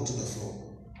rod onto the floor.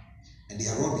 And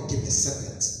their rod became a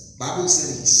serpent. The Bible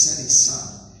said he sent his son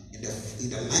in the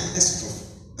likeness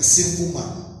of a sinful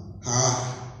man.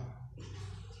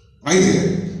 Right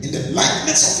here. In the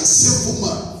likeness of a sinful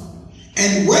man.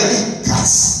 And when he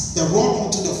cast the rod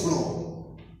onto the floor,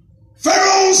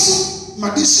 Pharaoh's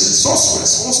magicians,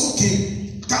 sorcerers also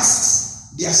came,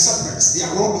 cast their serpents, their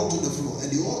rod onto the floor,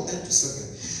 and they all turned to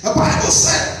serpents. The Bible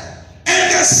said, and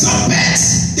the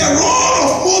serpent, the rod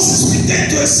of Moses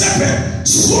returned to a serpent,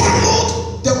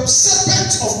 swallowed the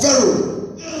serpent of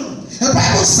Pharaoh. The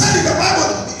Bible said in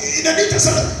the New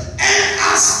Testament, and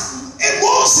as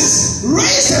Moses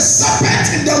raised a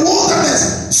serpent in the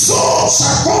wilderness, so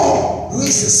shall God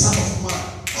raise the Son of Man.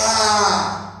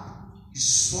 He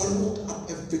swallowed up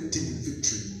everything in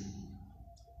victory.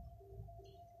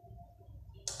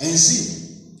 And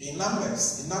see, in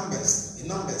Numbers,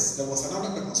 there was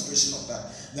another demonstration of that.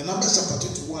 The Numbers chapter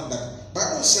 21, that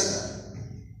Bible said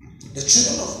that the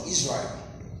children of Israel,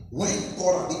 when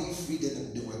God had even freed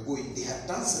them, they were going, they had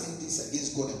done certain things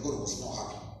against God, and God was not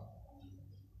happy.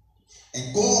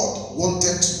 And God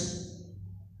wanted to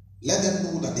let them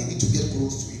know that they need to get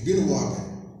close to Him. You know what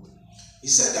happened? He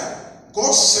said that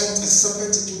God sent a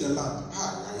serpent into the land.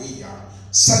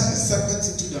 Sent a serpent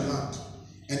into the land.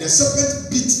 And the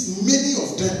serpent bit many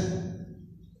of them.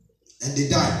 And they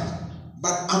died.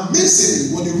 But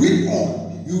amazingly, when you read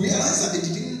on, you realize that they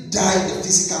didn't die the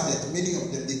physical death. Many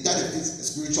of them, they died a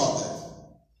spiritual death.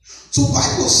 So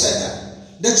Bible said that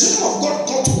the children of God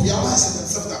got to realize in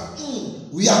themselves that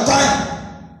we are dying.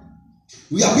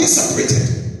 We are being separated.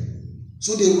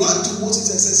 So they ran to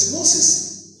Moses and said,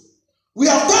 Moses, we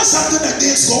have done something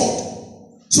against God.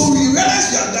 So we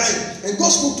realize we are dying. And God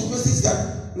spoke to Moses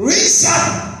that raise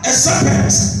up a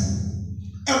serpent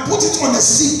and put it on a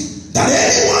stick, that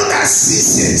anyone that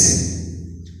sees it,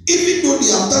 even though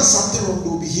they have done something wrong, they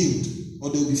will be healed or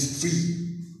they will be free.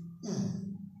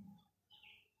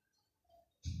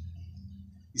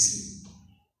 You see,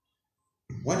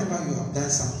 whenever you have done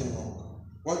something wrong,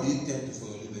 what do you turn to for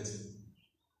your liberty?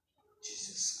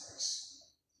 Jesus Christ.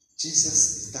 Jesus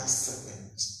is that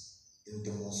serpent in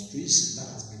demonstration that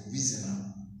has been risen up.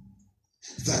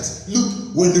 That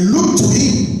look, when you look to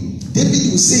Him,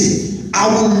 David will say, I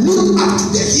will look up to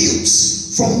the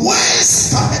hills, from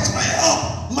whence cometh my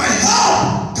help. My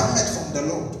help cometh from the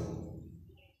Lord.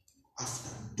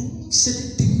 After doing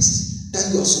certain things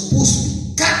that you are supposed to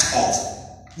be cut off,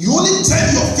 you only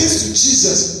turn your face to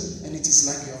Jesus, and it is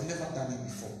like you have never done it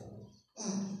before.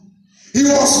 He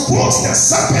was both the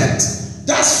serpent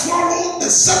that swallowed the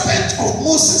serpent of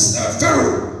Moses,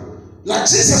 Pharaoh. Like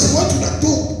Jesus went to the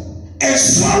tomb and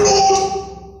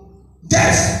swallowed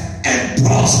death and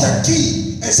brought the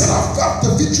key and said, I've got the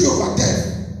victory over death.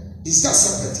 Is that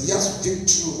serpent? He has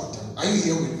victory over them. Are you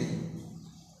here with me?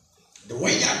 The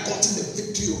way he had gotten the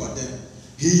victory over them,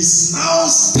 he is now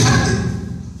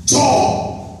standing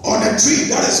tall on a tree.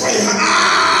 That is why he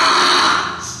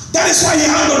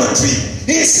hung on the tree.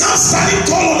 He is now standing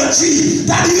tall on the tree,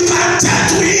 that you can turn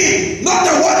to him, not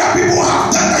the word that people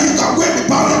have done that you can go and be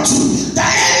bound to.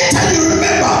 That anytime you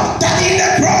remember that in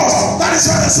the cross, that is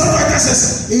why the songwriter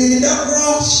says, in the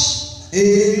cross,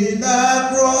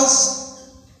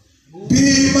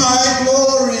 be my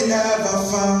glory ever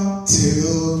found.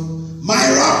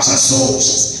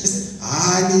 souls.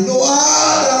 I need no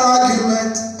other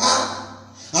argument.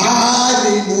 I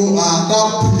need no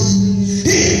other plea.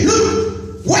 Hey,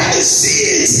 look, when you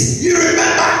see it, you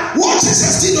remember what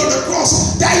Jesus did on the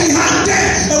cross. That he hung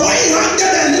there, and when he hung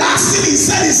there, the last thing he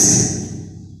said is,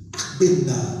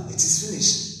 now it is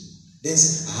finished. Then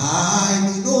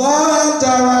I need no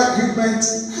other argument.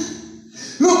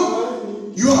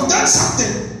 Look, you have done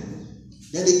something.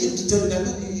 Then they came to tell me that,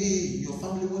 look, hey, your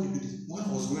family, when you do this, when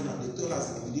I was growing up, they told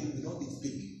us that we don't eat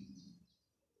pig.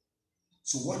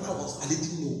 So when I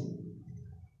didn't know.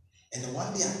 And then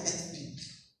one day I ate pig.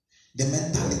 The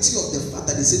mentality of the fact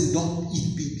that they said we don't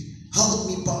eat pig held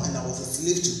me back, and I was a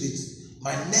slave to it.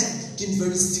 My neck became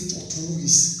very stiff for 2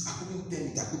 weeks. I couldn't tell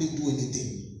it, I couldn't do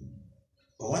anything.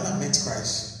 But when I met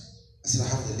Christ, I said I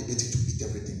have the liberty to eat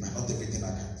everything, but not everything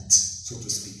I can eat, so to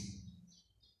speak.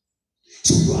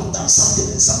 So you have done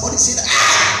something, and somebody said,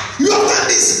 you have done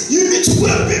this, you need to pay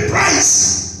a big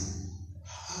price.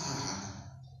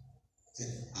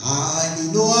 I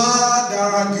need no other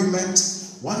argument.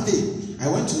 One day, I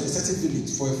went to a certain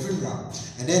village for a funeral,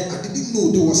 and then I didn't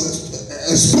know there was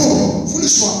a stone,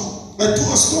 foolish one, like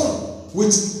a stone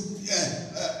with,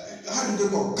 how do they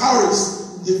call cowries?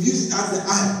 They've used it as the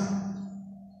iron.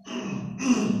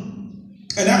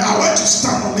 And then I went to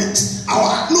stand on it. I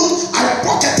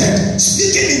pocketed,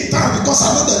 speaking in tongue because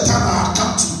I know the time I had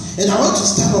come to. And I went to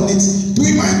stand on it,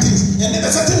 doing my things. And then a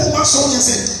certain woman saw me and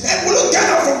said, hey, will you get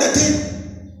up from the thing?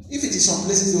 If it is some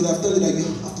places, they would have told you that you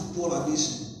have to pour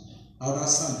libation. I would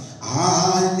understand.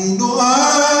 I need no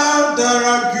other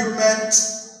argument.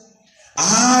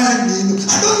 I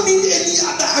don't need any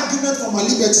other argument for my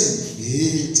liberty.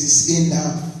 It is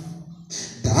enough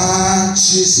that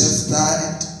Jesus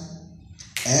died.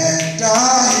 And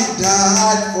I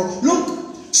died for.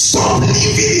 Look, stop living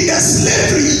in the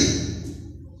slavery.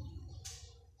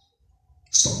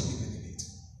 Stop living in it.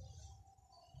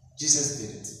 Jesus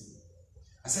did it.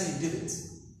 I said he did it.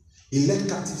 He led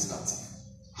captives captive.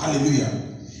 Hallelujah.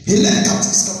 He led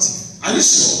captives captive. Are you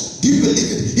sure? Do you believe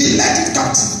it? He led it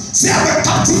captive. Say, I am a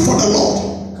captive for the Lord.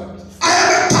 I am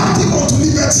a captive unto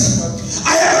liberty.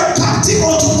 I am a captive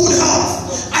unto good health.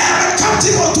 I am a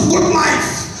captive unto good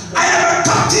life. I am a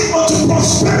captive unto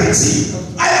prosperity.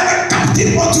 I am a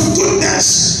captive unto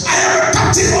goodness. I am a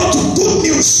captive unto good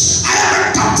news. I am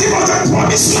a captive of the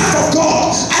promised life of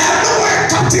God. I am no more a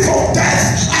captive of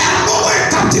death. I am no more a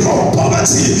captive of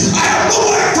poverty. I am no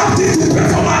more a captive to pay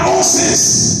for my own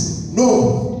sins. No.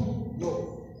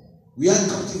 We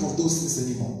aren't captive of those things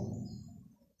anymore.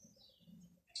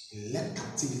 Let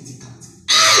captivity captive.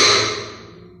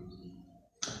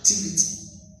 Captivity.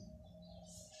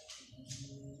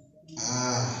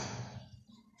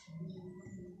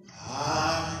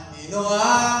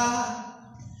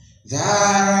 The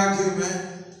argument.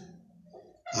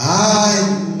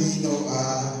 I need no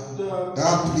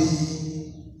other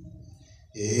plea.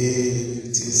 It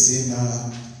is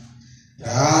enough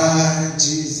that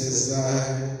Jesus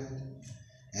died,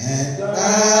 and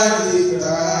that he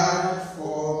died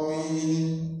for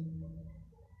me.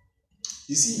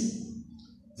 You see,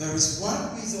 there is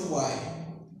one reason why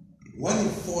when you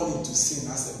fall into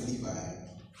sin as a believer,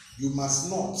 you must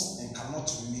not and cannot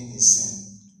remain in sin.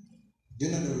 Do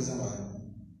you know the reason why?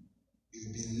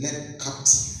 You've been led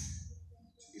captive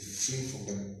to be free from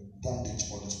the bondage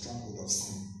or the stronghold of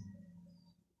sin.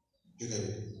 Do you get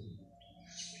it?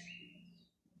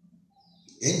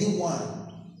 Anyone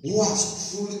who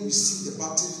has truly received the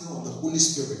baptism of the Holy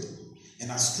Spirit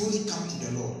and has truly come to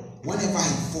the Lord, whenever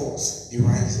he falls, he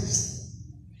rises.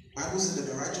 The Bible says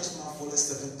that the righteous man falls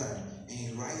 7 times and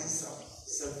he rises up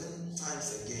 7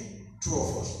 times again. True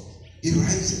or false? He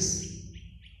rises.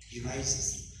 He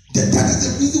rises. That is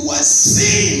the reason why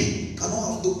sin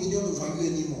cannot have dominion over you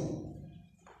anymore.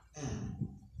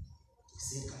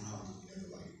 Sin cannot have dominion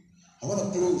over you. I want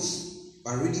to close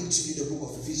by reading to you the book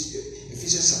of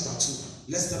Ephesians chapter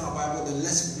 2. Let's turn our Bible, then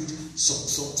let's read some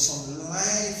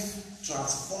life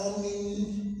transforming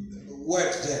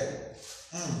word there.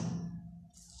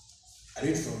 I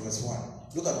read from verse 1.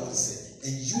 Look at what it said.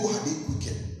 And you had it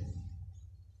wicked,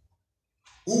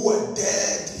 who were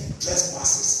dead in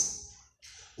trespasses.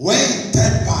 When in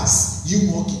trespass, you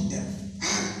walk in them.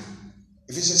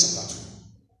 Ephesians chapter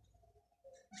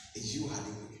 2. And you had it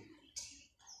wicked.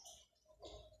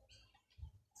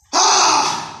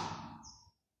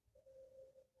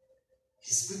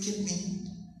 His wicked men,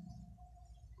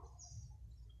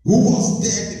 who was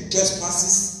dead in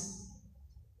trespasses.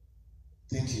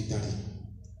 Thank you, Daddy.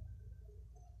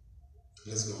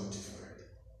 Let's go on to Friday.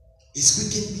 His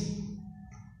wicked men,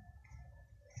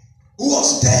 who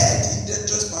was dead in the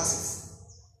trespasses.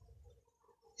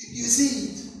 You see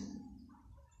it.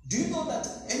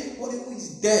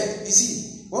 dead, you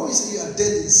see, when we say you are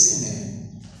dead in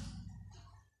sin,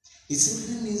 it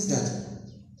simply means that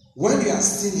when you are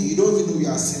sinning, you don't even know you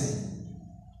are sinning.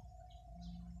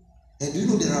 And do you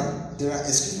know there are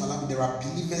excuse my language, there are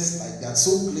believers like that,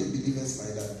 so-called believers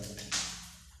like that.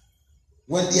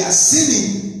 When they are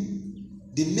sinning,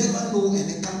 they never know and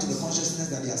they come to the consciousness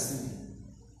that they are sinning.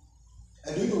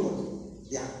 And do you know what?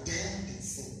 They are dead in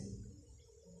sin.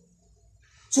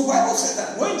 So Bible said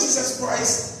that when Jesus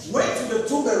Christ went to the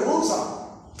tomb and rose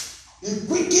up, he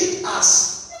quickened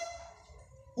us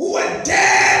who were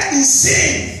dead in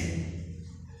sin.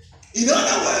 In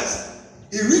other words,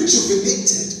 he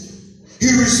rejuvenated. He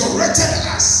resurrected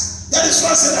us. That is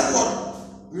why I said that word.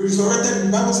 We resurrected.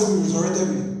 The Bible says we resurrected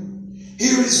him.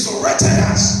 He resurrected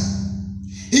us.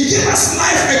 He gave us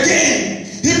life again.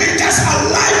 He made us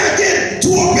alive again to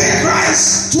obey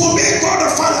Christ, to obey God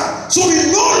the Father. So we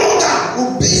no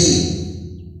longer obey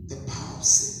the power of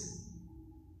sin.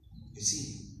 You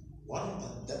see, one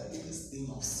of the biggest thing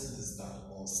of sin is that,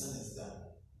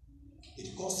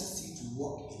 it causes you to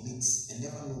walk in it and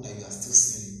never know that you are still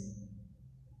sinning.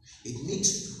 It makes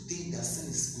you think that sin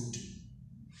is good.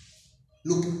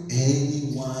 Look,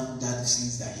 anyone that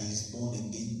says that he is born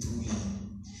again through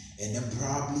him and then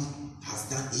probably has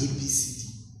done ABCD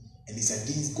and is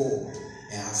against God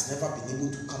and has never been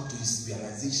able to come to his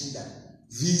realization that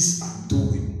this I'm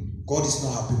doing, God is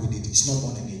not happy with it. It's not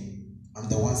born again. I'm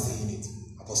the one saying it.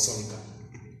 Apostolica.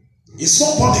 It's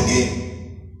not born again.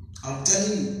 I'm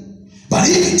telling you. But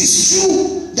if it is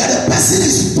true that a person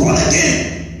is born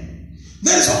again,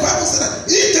 there is what Bible says that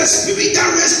if the spirit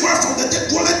that raised Christ from the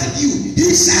dead dwelleth in you,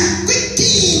 he shall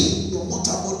quicken your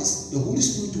mortal bodies. The Holy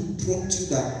Spirit will prompt you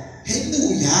that, hey, no,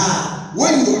 yeah,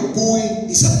 where you are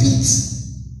going is a bit.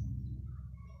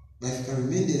 But if you can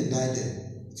remain there and die there,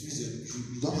 it means that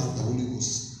you don't have the Holy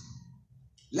Ghost.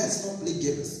 Let's not play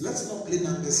games. Let's not play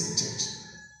numbers in church.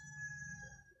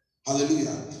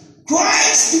 Hallelujah.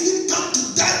 Christ didn't come to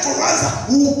die for us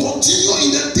who will continue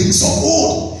in the things of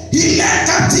old. He led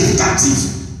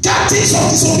captives of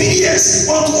disobedience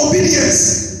unto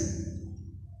obedience.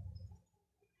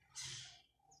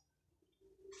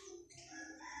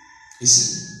 You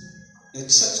see, the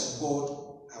church of God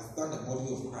has done the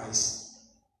body of Christ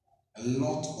a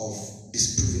lot of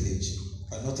disprivilege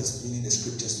by not explaining the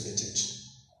scriptures to the church.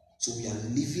 So we are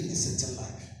living a certain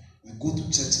life. We go to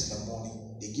church in the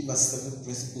morning. They give us 7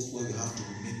 principles where we have to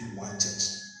remain in one church.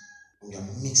 And we are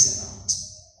mixing out.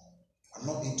 I'm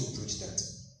not going to preach that.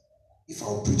 If I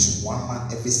will preach one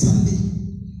man every Sunday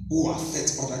who will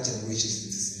affect other generations,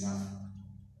 it is enough.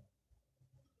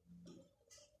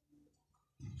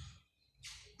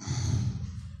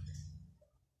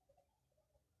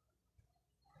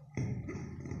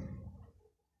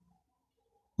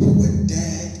 Who were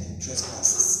dead in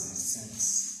trespasses and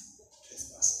sins.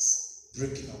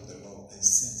 Breaking of the law and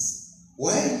sins.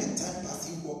 When in the time past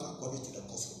you walk according to the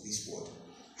course of this world,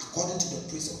 according to the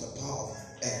praise of the power of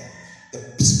air, the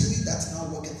spirit that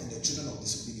now worketh in the children of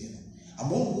disobedience,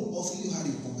 among whom also you had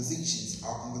your conversations,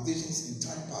 our conversations in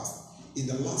time past, in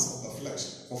the lust of the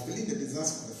flesh, fulfilling the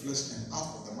desires of the flesh and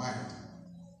out of the mind,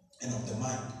 and of the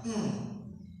mind.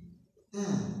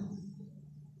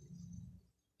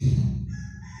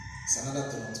 It's another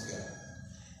thing altogether.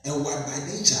 And were by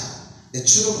nature the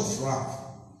children of wrath,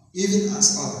 even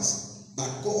as others, but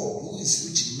God, who is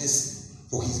rich in mercy,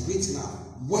 for his great love,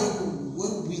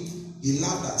 wherewith he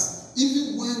loved us,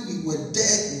 even when we were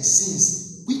dead in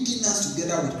sins, quickened us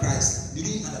together with Christ. Did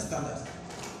you understand that?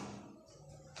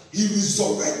 He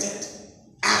resurrected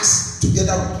us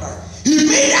together with Christ. He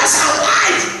made us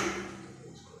alive.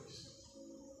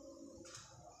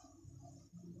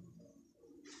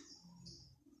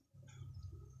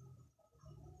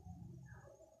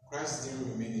 Christ didn't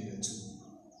remain in the tomb.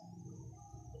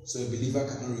 So a believer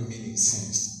cannot remain in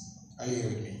sins. Are you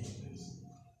hearing me?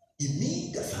 He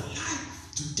made us alive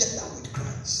together with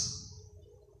Christ.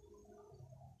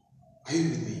 Are you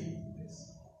with me?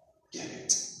 Get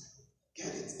it. Get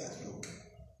it that look.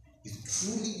 If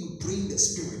truly you pray in the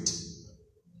spirit,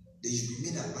 then you be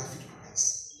made alive with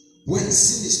Christ. When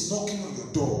sin is knocking on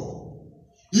your door,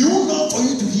 you will not for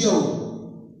you to hear.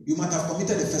 You might have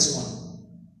committed the first one.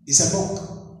 It's a knock.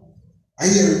 Are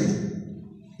you hearing me?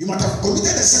 You might have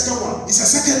committed the second one. It's a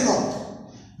second knock.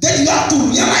 Then you have to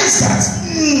realize that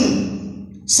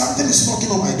something is knocking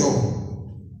on my door.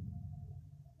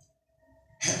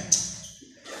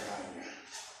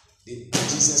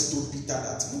 Jesus told Peter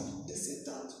that, look, the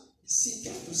Satan seek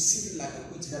to see like a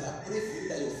witch, but I pray for you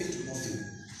that your faith will not fail.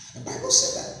 The Bible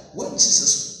said that when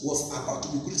Jesus was about to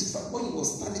be crucified, when he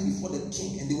was standing before the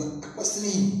king and they were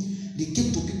questioning him, they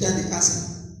came to Peter and they asked him,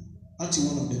 aren't you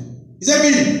one of them? He said,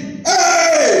 me,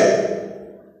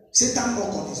 hey! Satan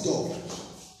knocked on his door.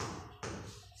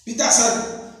 Peter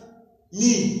said,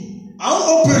 me,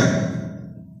 I'll open.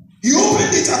 He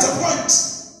opened it at a point.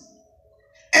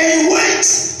 And he went,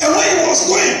 and when he was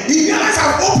going, he realized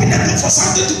I've opened the door for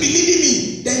something to be leading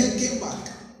me. Then he came back.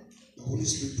 The Holy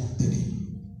Spirit prompted him.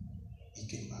 He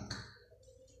came back.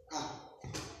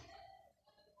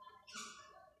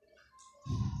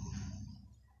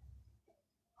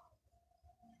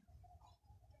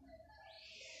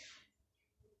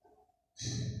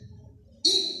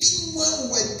 Even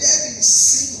when we're dead in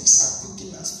sins, are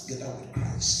quickening us together with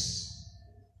Christ.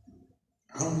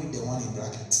 I don't read the one in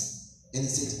brackets. And it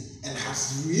says, and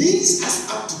has raised us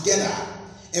up together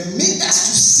and made us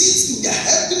to sit in the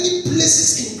heavenly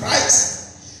places in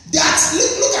Christ. That,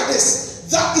 look at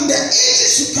this, that in the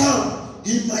ages to come,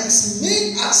 he might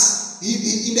make us,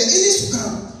 in the ages to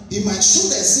come, he might show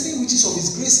the exceeding riches of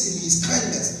his grace in his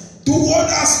kindness toward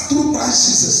us through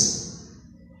Christ Jesus.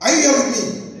 Are you here with me?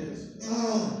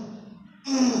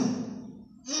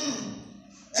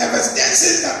 And verse 10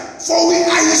 says that, for we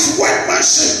are his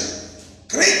workmanship,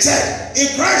 created in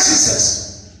Christ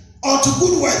Jesus unto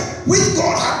good work, which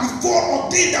God had before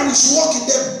ordained that we should walk in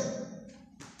them.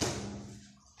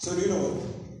 So do you know what?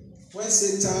 When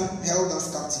Satan held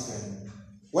us captive,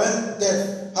 when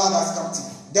death held us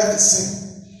captive, death is sin.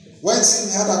 When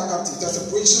sin held us captive, the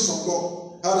separation from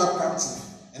God held us captive,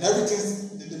 and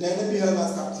everything the enemy held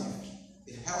us captive.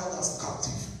 It held us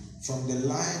captive from the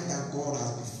life that God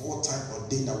has before time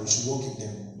ordained that we should walk in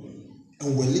them,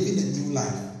 and we're living a new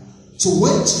life. So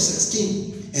when Jesus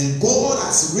came and God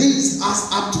has raised us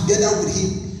up together with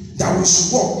him that we should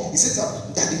walk, he says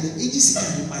that in the ages to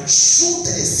come he might show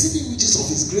the exceeding riches of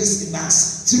his grace in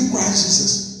us through Christ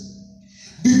Jesus.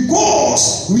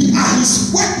 Because we are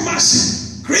his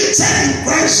workmanship created in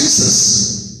Christ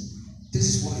Jesus. This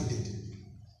is what he did.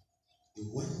 He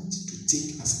went to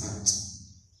take us out.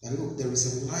 Now look, there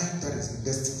is a life that is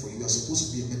destined for you. You are supposed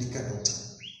to be a medical doctor.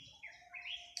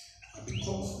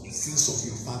 Because of the sins of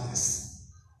your fathers,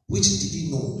 which did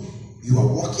you know you are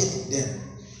walking in them,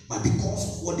 but because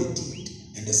of what they did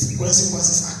and the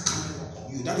consequences are coming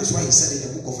upon you. That is why he said in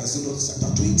the book of Exodus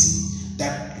chapter 20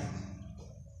 that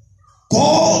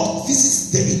God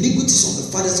visits the iniquities of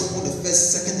the fathers upon the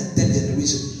first, second, and third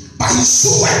generation, but he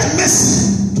showeth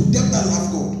mercy to them that love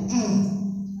God.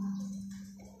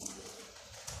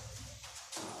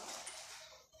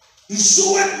 He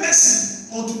showeth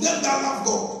mercy unto them that love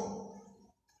God.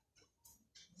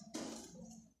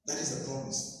 That is the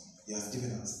promise he has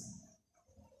given us.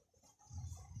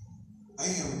 Are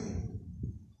you hearing me?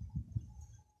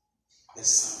 The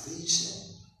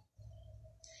salvation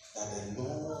that the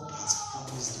Lord has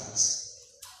promised us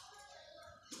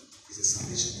is the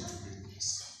salvation of the greatness.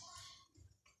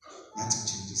 Nothing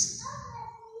changes it.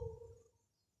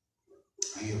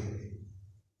 Are you hearing me?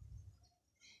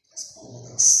 He has called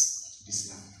us to this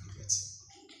life of liberty.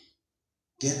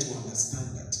 Get to understand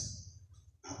that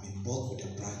have been bought with a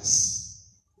price.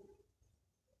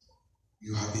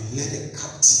 You have been led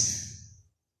captive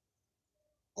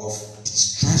of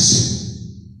distraction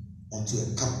onto a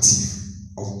captive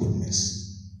of goodness.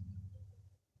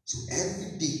 So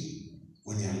every day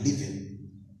when you are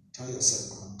living, tell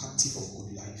yourself, I'm a captive of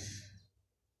good life.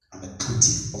 I'm a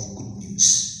captive of good news.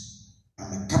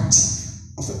 I'm a captive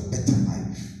of a better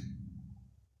life.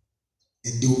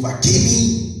 And they overcame me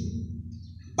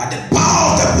by the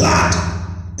power of the blood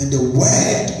and the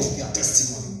word of their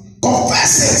testimony.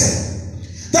 Confess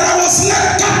it, that I was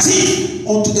led captive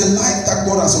unto the life that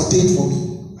God has ordained for me.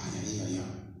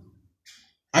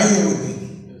 Are you here with me?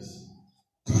 Yes.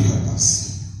 God help us.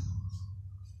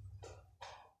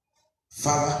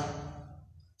 Father,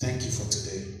 thank you for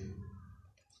today.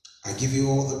 I give you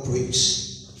all the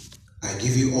praise. I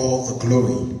give you all the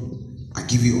glory. I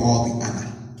give you all the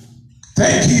honor.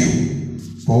 Thank you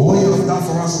for what you have done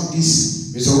for us on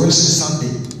this Resurrection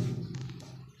Sunday.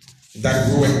 That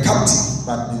we were captive,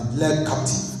 but we led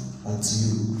captive unto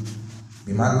you.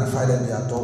 Be magnified and be adored.